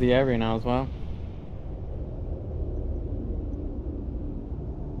synchronized with the area now as well.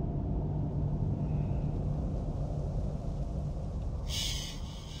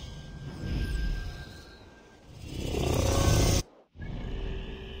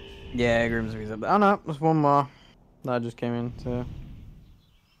 Yeah, Grimsby's up there. Oh no, there's one more that I just came into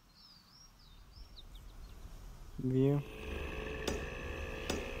view.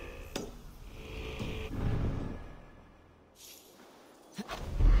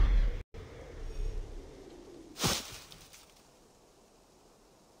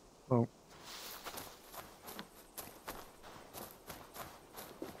 Oh.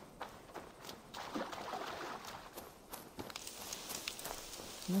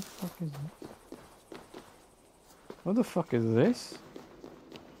 What the fuck is this? What the fuck is this?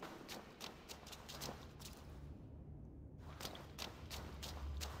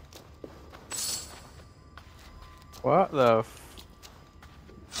 What the f...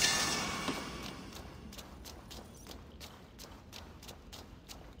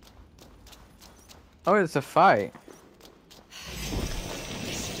 Oh, it's a fight.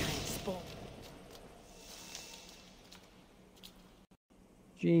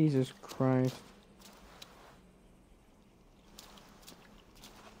 Jesus Christ.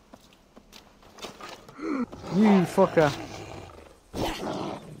 You fucker.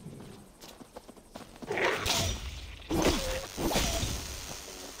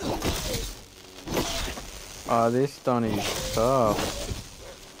 Oh, this stone is tough.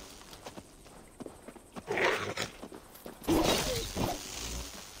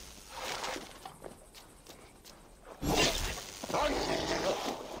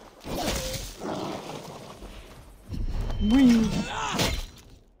 Whee!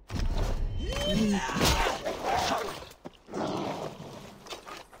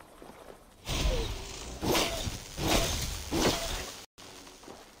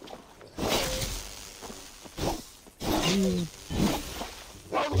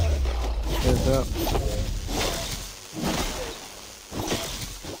 Heads up.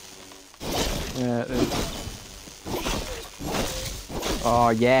 Yeah, it is. Oh,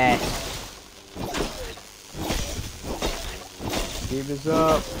 yeah. Keep this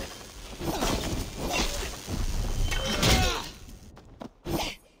up.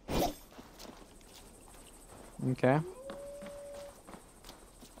 Okay.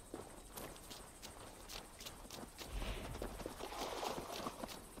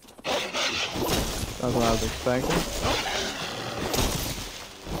 That's what I was expecting.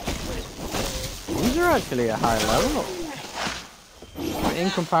 These are actually a high level. In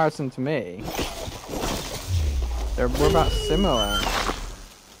comparison to me, we're about similar.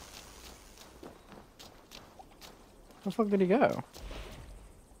 Where the fuck did he go?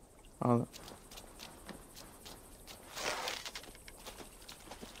 Oh.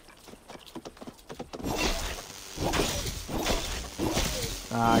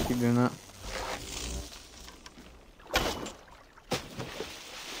 Ah, I keep doing that.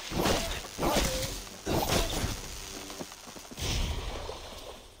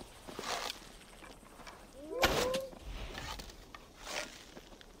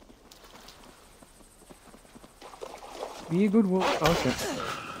 Be a good wolf. Oh shit.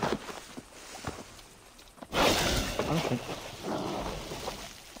 Oh shit.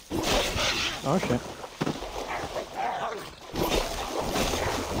 Oh shit.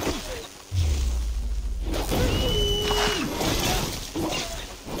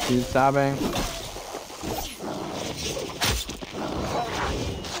 Keep stabbing.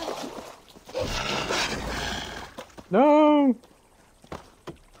 No!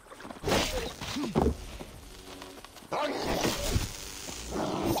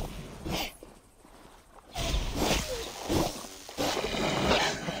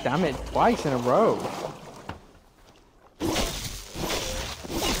 Damn it, twice in a row.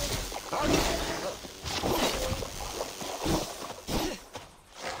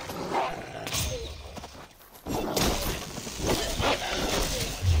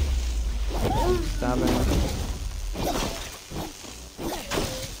 Stabbing.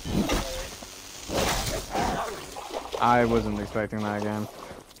 I wasn't expecting that again.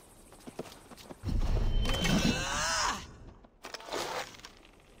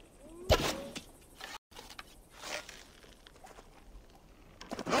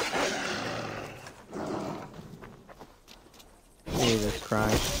 Jesus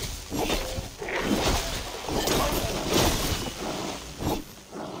Christ.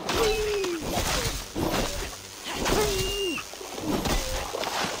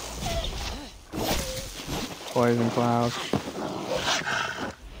 Poison cloud.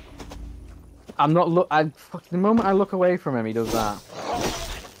 I'm not the moment I look away from him, he does that.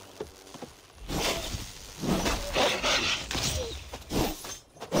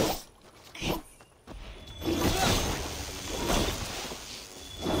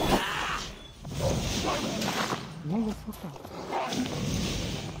 Motherfucker.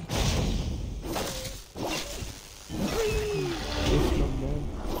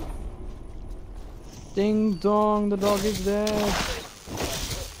 Ding dong, the dog is dead.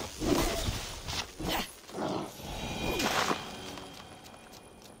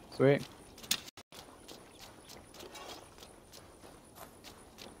 Sweet.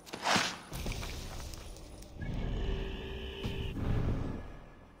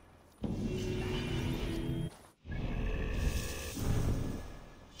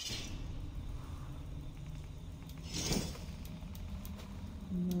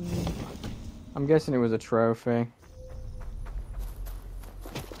 I'm guessing it was a trophy.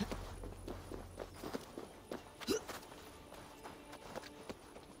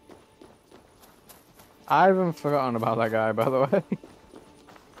 I haven't forgotten about that guy, by the way.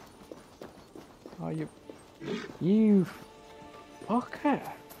 Oh, you fucker.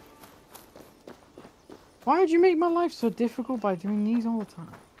 Why did you make my life so difficult by doing these all the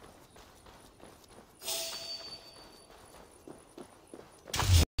time?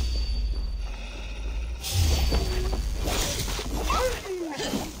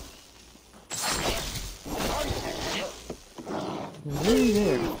 Really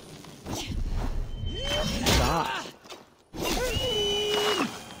there.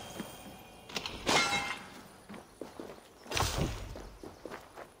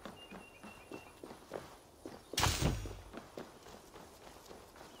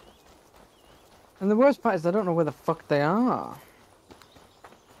 And the worst part is I don't know where the fuck they are.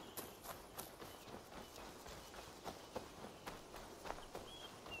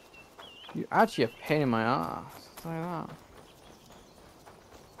 You're actually a pain in my ass. Like that.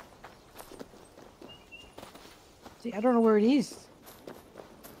 See, I don't know where it is.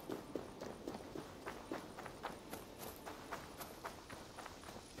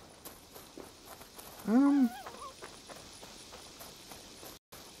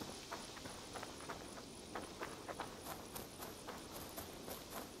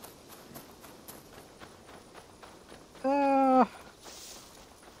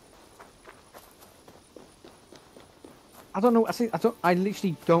 I don't know. I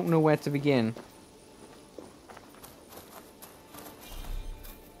literally don't know where to begin.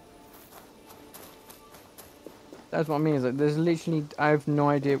 That's what I mean. Is like there's literally I have no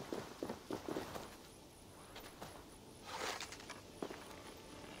idea.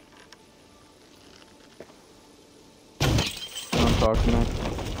 I'm talking now.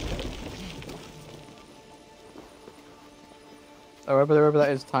 Oh, whoever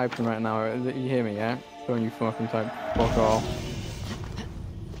that is typing right now, you hear me, yeah? Don't you fucking type fuck all.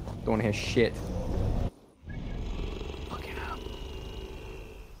 Don't want to hear shit. Fucking hell.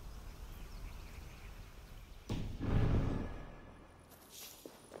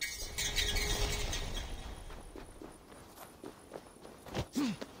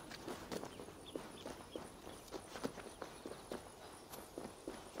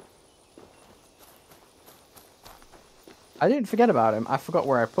 I didn't forget about him. I forgot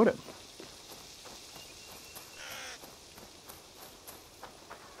where I put him.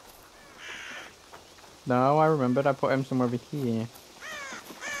 No, I remembered. I put him somewhere over here.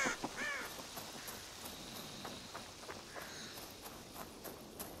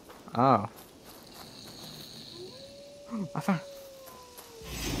 Oh. I found...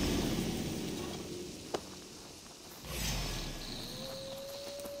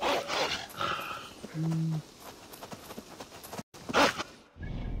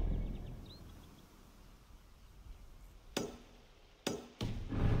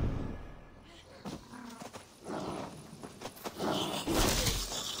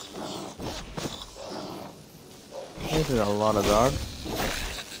 This is a lot of dogs.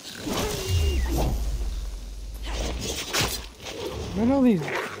 Where do all these...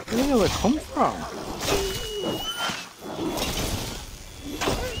 Where do they come from?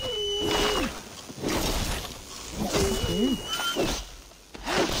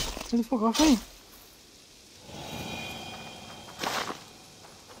 Get the fuck off me.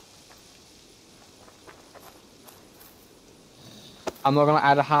 I'm not gonna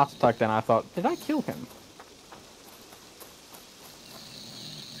add a heart attack then. I thought, did I kill him?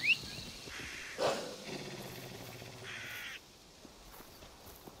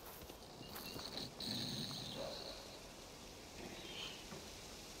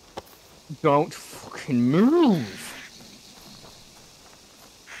 Don't fucking move!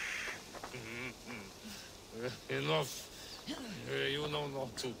 Enough. You know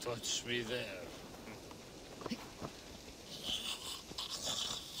not to touch me there.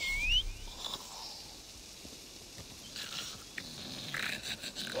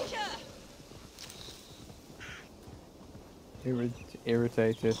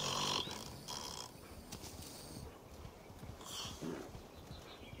 Irritated.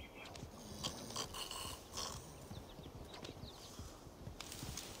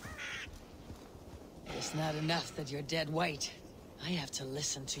 It's not enough that you're dead weight. I have to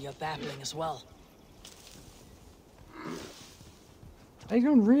listen to your babbling as well. Are you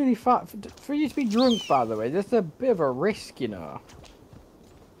going really far? For you to be drunk, by the way, that's a bit of a risk, you know.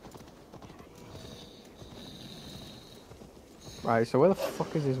 Right, so where the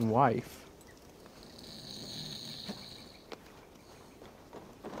fuck is his wife?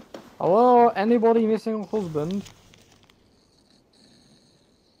 Hello? Anybody missing a husband?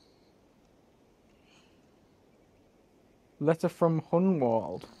 Letter from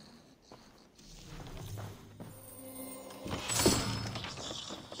Hunwald.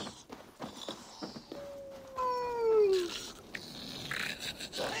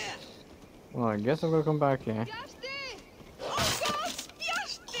 Well, I guess I'm gonna come back here.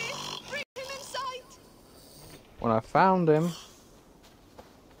 When I found him...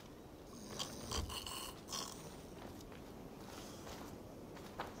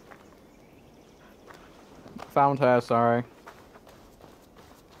 Found her, sorry.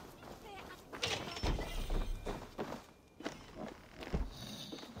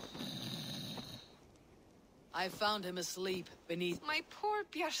 I found him asleep beneath... My poor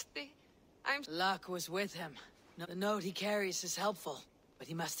Bjarti. Luck was with him. The note he carries is helpful, but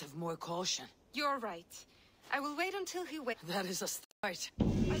he must have more caution. You're right. I will wait until he wakes. That is a start. I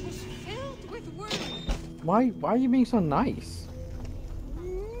was filled with worry. Why are you being so nice?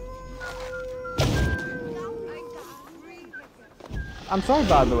 I'm sorry,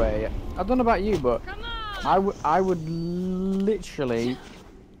 by the way. I don't know about you, but I would literally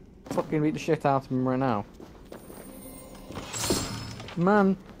fucking beat the shit out of him right now.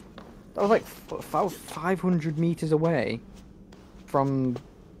 Man, that was like 500 meters away from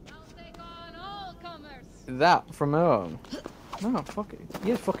that from home. No, fuck it.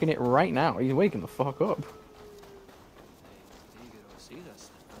 He's fucking it right now. He's waking the fuck up.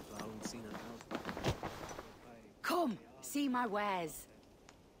 Come, see my wares.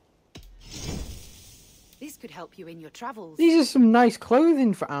 This could help you in your travels. These are some nice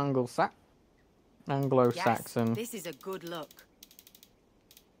clothing for Anglo-Saxon. Yes, this is a good look.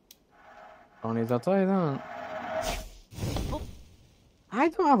 Only I'll tell you that. I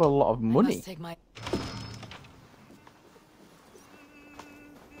don't have a lot of money. I must take my...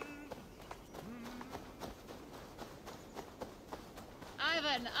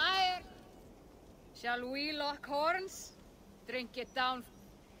 Ivan, I... Shall we lock horns? Drink it down.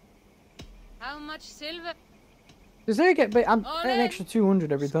 How much silver? Does they get an extra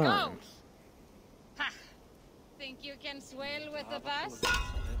 200 every time? Ha! Think you can swell with the best?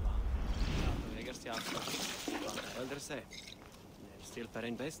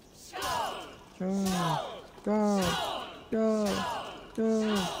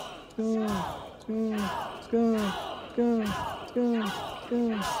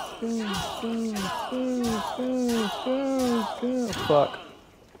 Fuck.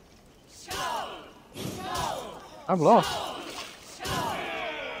 I've lost.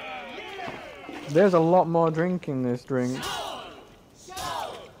 There's a lot more drink in this drink.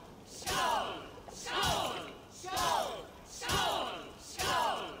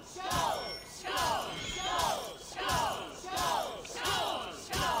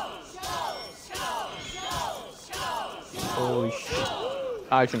 Holy shit.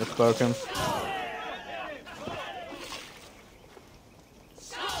 I shouldn't have spoken.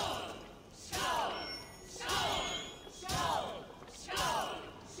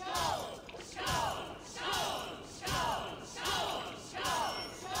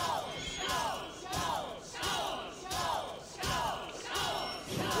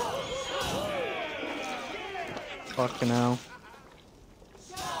 Fucking hell.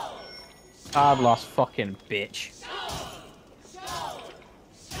 I've lost, fucking bitch.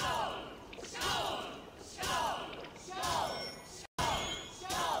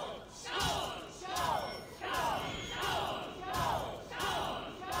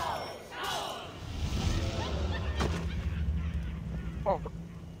 Oh.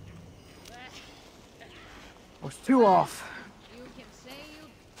 I was too off. You can say you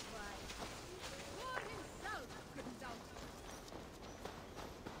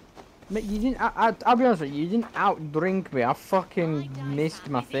Mate, you didn't. I'll be honest with you. You didn't outdrink me. I fucking missed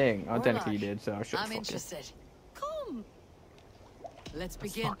my thing. I technically did, so I should. I'm interested. Come. Let's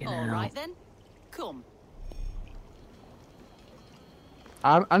begin. All right then. Come.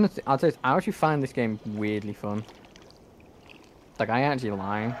 I'll tell you this, I actually find this game weirdly fun. Like, I ain't actually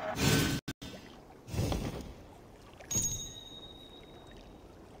lying.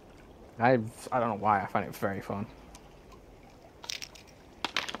 I don't know why I find it very fun.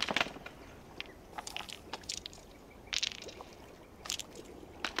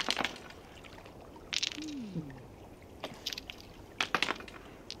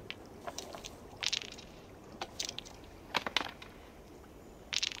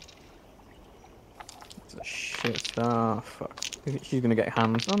 Shit stuff. Fuck. She's gonna get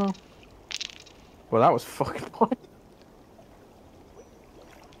hands. Oh no. Well, that was fucking fun.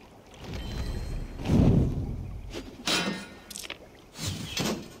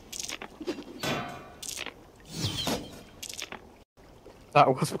 That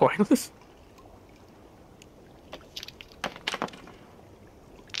was pointless.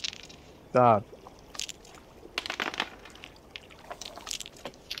 Dad.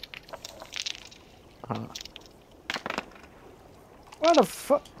 What the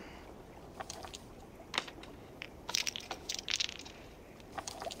fuck?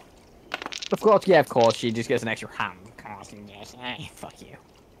 Of course, yeah, of course, she just gets an extra hand. Hey, fuck you.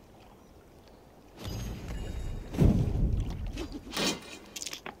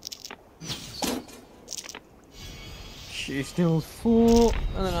 She steals 4,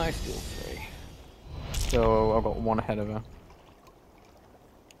 and then I steal 3. So I've got 1 ahead of her.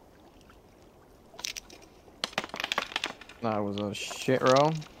 That was a shit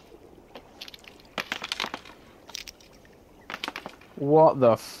roll. What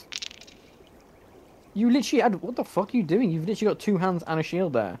the f... You literally had... What the fuck are you doing? You've literally got 2 hands and a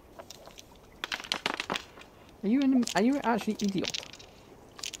shield there. Are you actually idiot?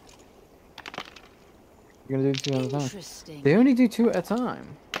 You're gonna do 2 at a time. Interesting. They only do 2 at a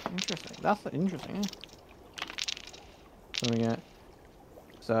time. Interesting. That's interesting, yeah. What do we get?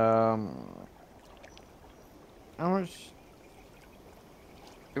 So... how much...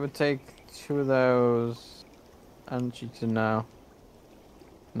 It would take 2 of those... and she to know.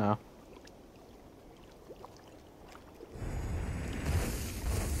 No.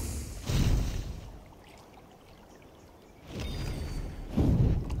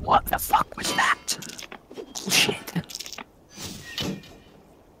 What the fuck was that? Shit.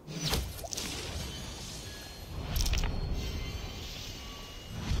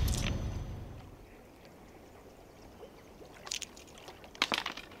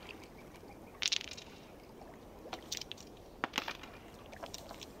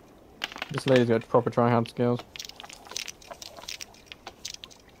 This lady's got proper try-hard skills.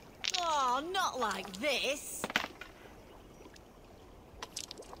 Oh, not like this.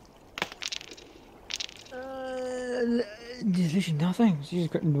 There's literally nothing. She's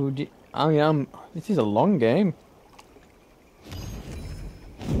got no... I mean, this is a long game.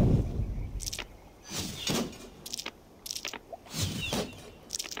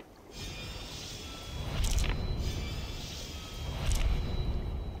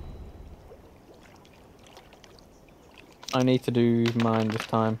 I need to do mine this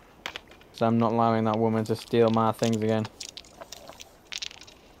time. So I'm not allowing that woman to steal my things again.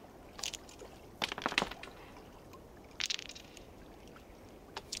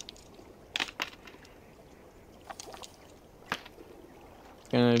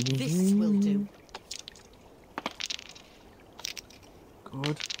 This will do.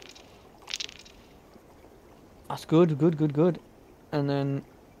 Good. That's good, good, good, good. And then...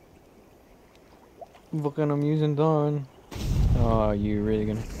 fucking I'm using Dawn. Oh, are you really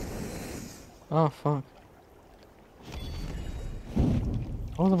gonna... oh, fuck.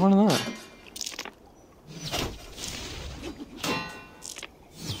 What was the point of that?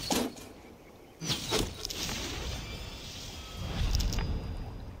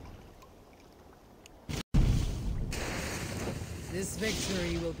 This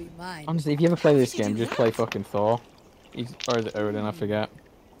victory will be mine. Honestly, if you ever play this game, just play fucking Thor. Or is it Odin? I forget.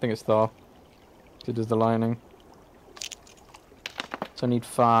 I think it's Thor. He does the lining. So I need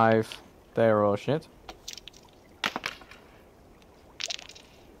 5. They're all shit.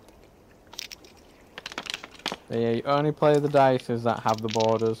 But yeah, you only play the dices that have the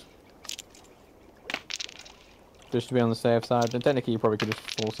borders. Just to be on the safe side. And technically you probably could just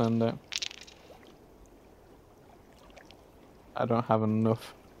full send it. I don't have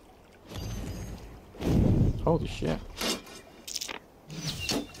enough. Holy shit.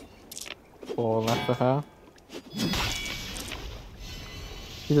 4 left for her.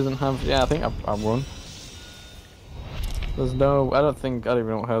 He doesn't have... yeah, I think I've won. There's no... I don't even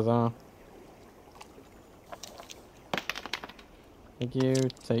know what hers are. Take you,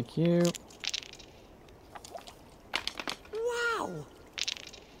 take you. Wow!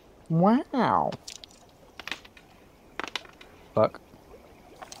 Wow! Fuck.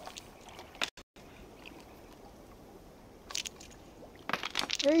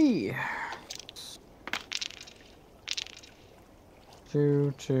 Hey!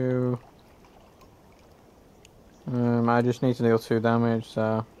 2. I just need to deal 2 damage,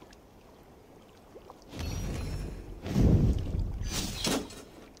 so...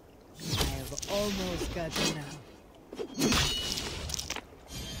 I have almost got you now.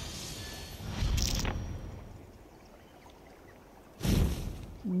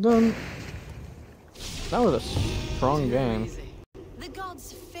 Done. That was a strong game. The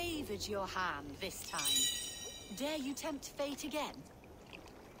gods favored your hand this time. Dare you tempt fate again?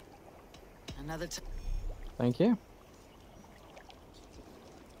 Another time. Thank you.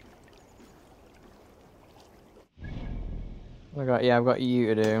 I've got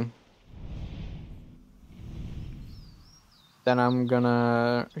you to do. Then I'm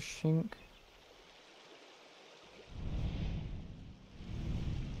gonna shink.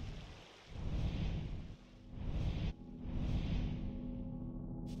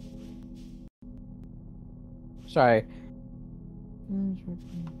 Sorry.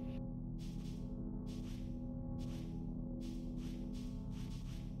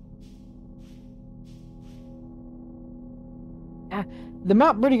 The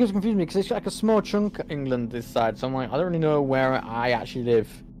map really does confuse me because it's like a small chunk of England this side, so I'm like, I don't really know where I actually live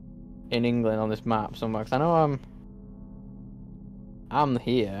in England on this map somewhere. Because I know I'm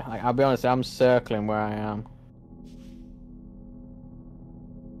here. Like, I'll be honest, I'm circling where I am.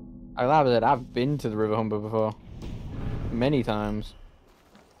 I love that I've been to the River Humber before. Many times.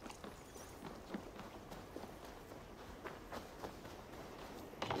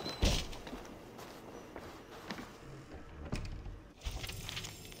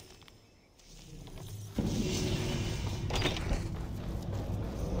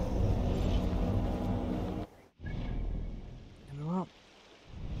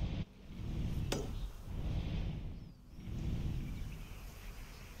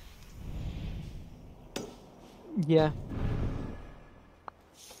 Yeah.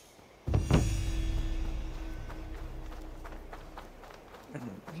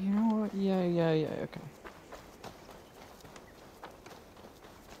 You know what? Yeah, okay.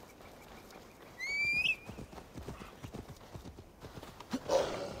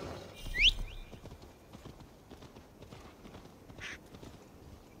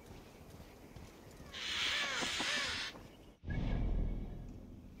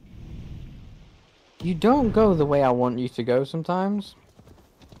 You don't go the way I want you to go sometimes.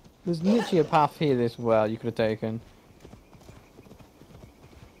 There's literally a path here this well you could have taken.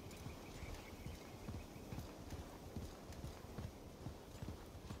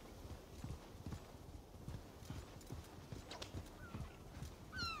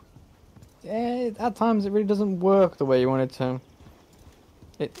 At times it really doesn't work the way you want it to.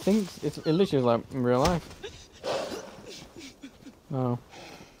 It thinks it literally is like in real life. Oh.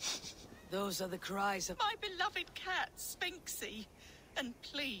 Those are the cries of my beloved cat, Sphinxie. And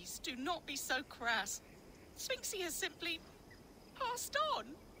please, do not be so crass. Sphinxie has simply passed on.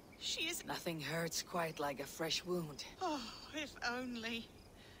 She is... Nothing hurts quite like a fresh wound. Oh, if only.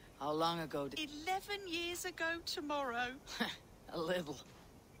 How long ago did... 11 years ago tomorrow. A little.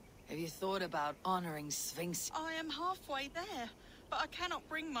 Have you thought about honoring Sphinx? I am halfway there, but I cannot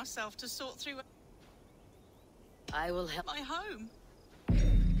bring myself to sort through... I will help... my home.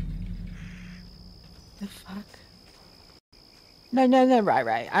 The fuck? No,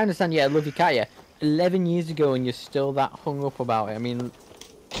 right. I understand, yeah, I love your cat, yeah. 11 years ago and you're still that hung up about it. I mean...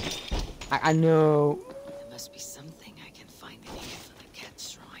 I know... There must be something I can find in here for the cat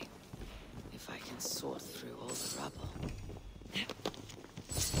shrine. If I can sort through all the rubble.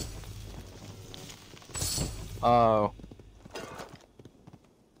 Oh.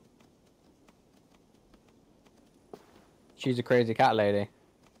 She's a crazy cat lady.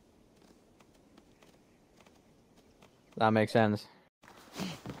 That makes sense.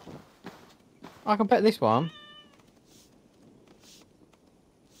 I can pet this one.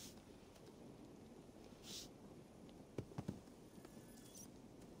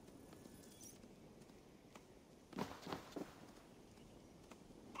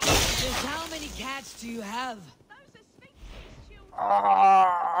 Just how many cats do you have?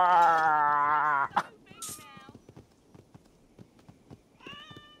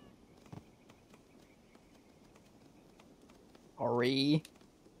 Sorry.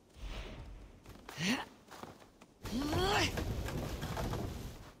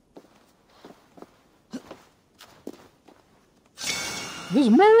 There's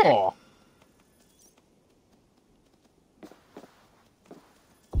more!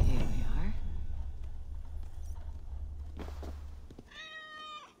 Here we are.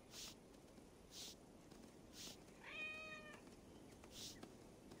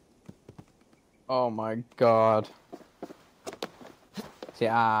 Oh my god. See,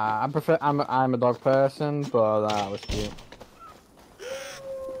 I prefer. I'm a dog person, but that was cute.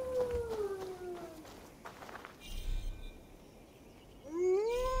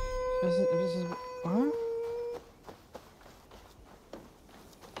 This is what?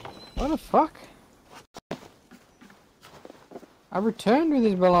 What the fuck? I returned with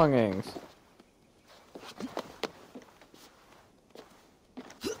his belongings.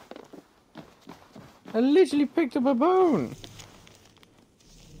 I literally picked up a bone.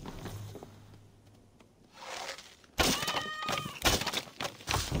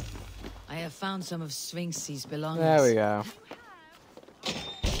 I have found some of Sphinxie's belongings. There we go.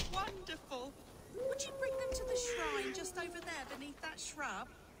 Wonderful. Would you bring them to the shrine just over there beneath that shrub?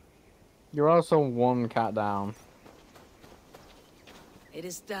 You're also one cat down. It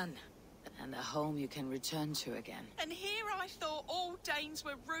is done. And a home you can return to again. And here I thought all Danes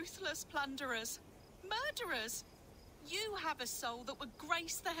were ruthless plunderers. Murderers. You have a soul that would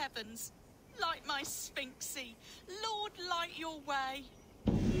grace the heavens. Like my Sphinxie. Lord, light your way.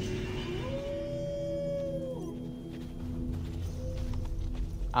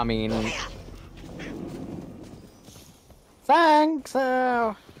 I mean... Thanks!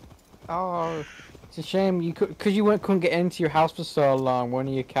 Oh, it's a shame you could, because you couldn't get into your house for so long. One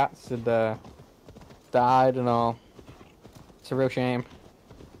of your cats had died and all. It's a real shame.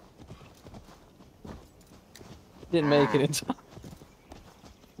 Didn't make it in time.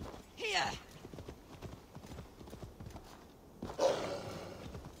 Here.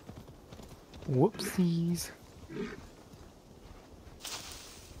 Whoopsies.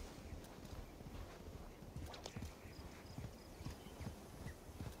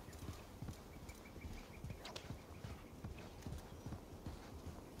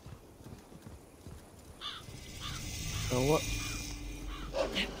 So what?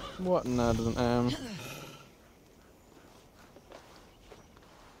 What? No, it doesn't.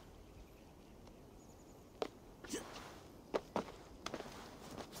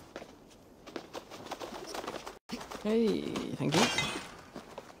 Hey, thank you.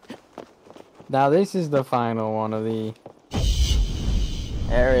 Now this is the final one of the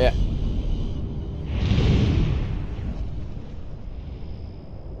area.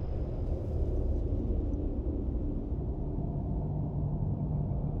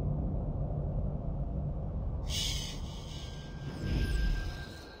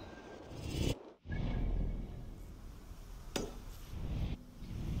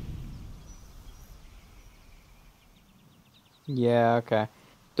 Yeah, okay.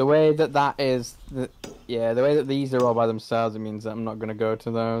 The way that is, yeah, the way that these are all by themselves, it means that I'm not going to go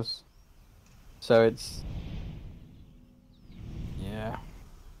to those. So it's, yeah.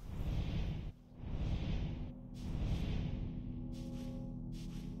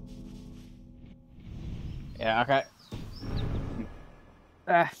 Yeah, okay.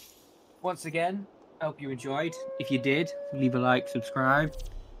 Once again, I hope you enjoyed. If you did, leave a like, subscribe.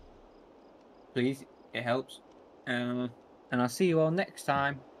 Please, it helps. And I'll see you all next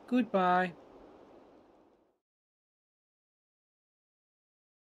time. Goodbye.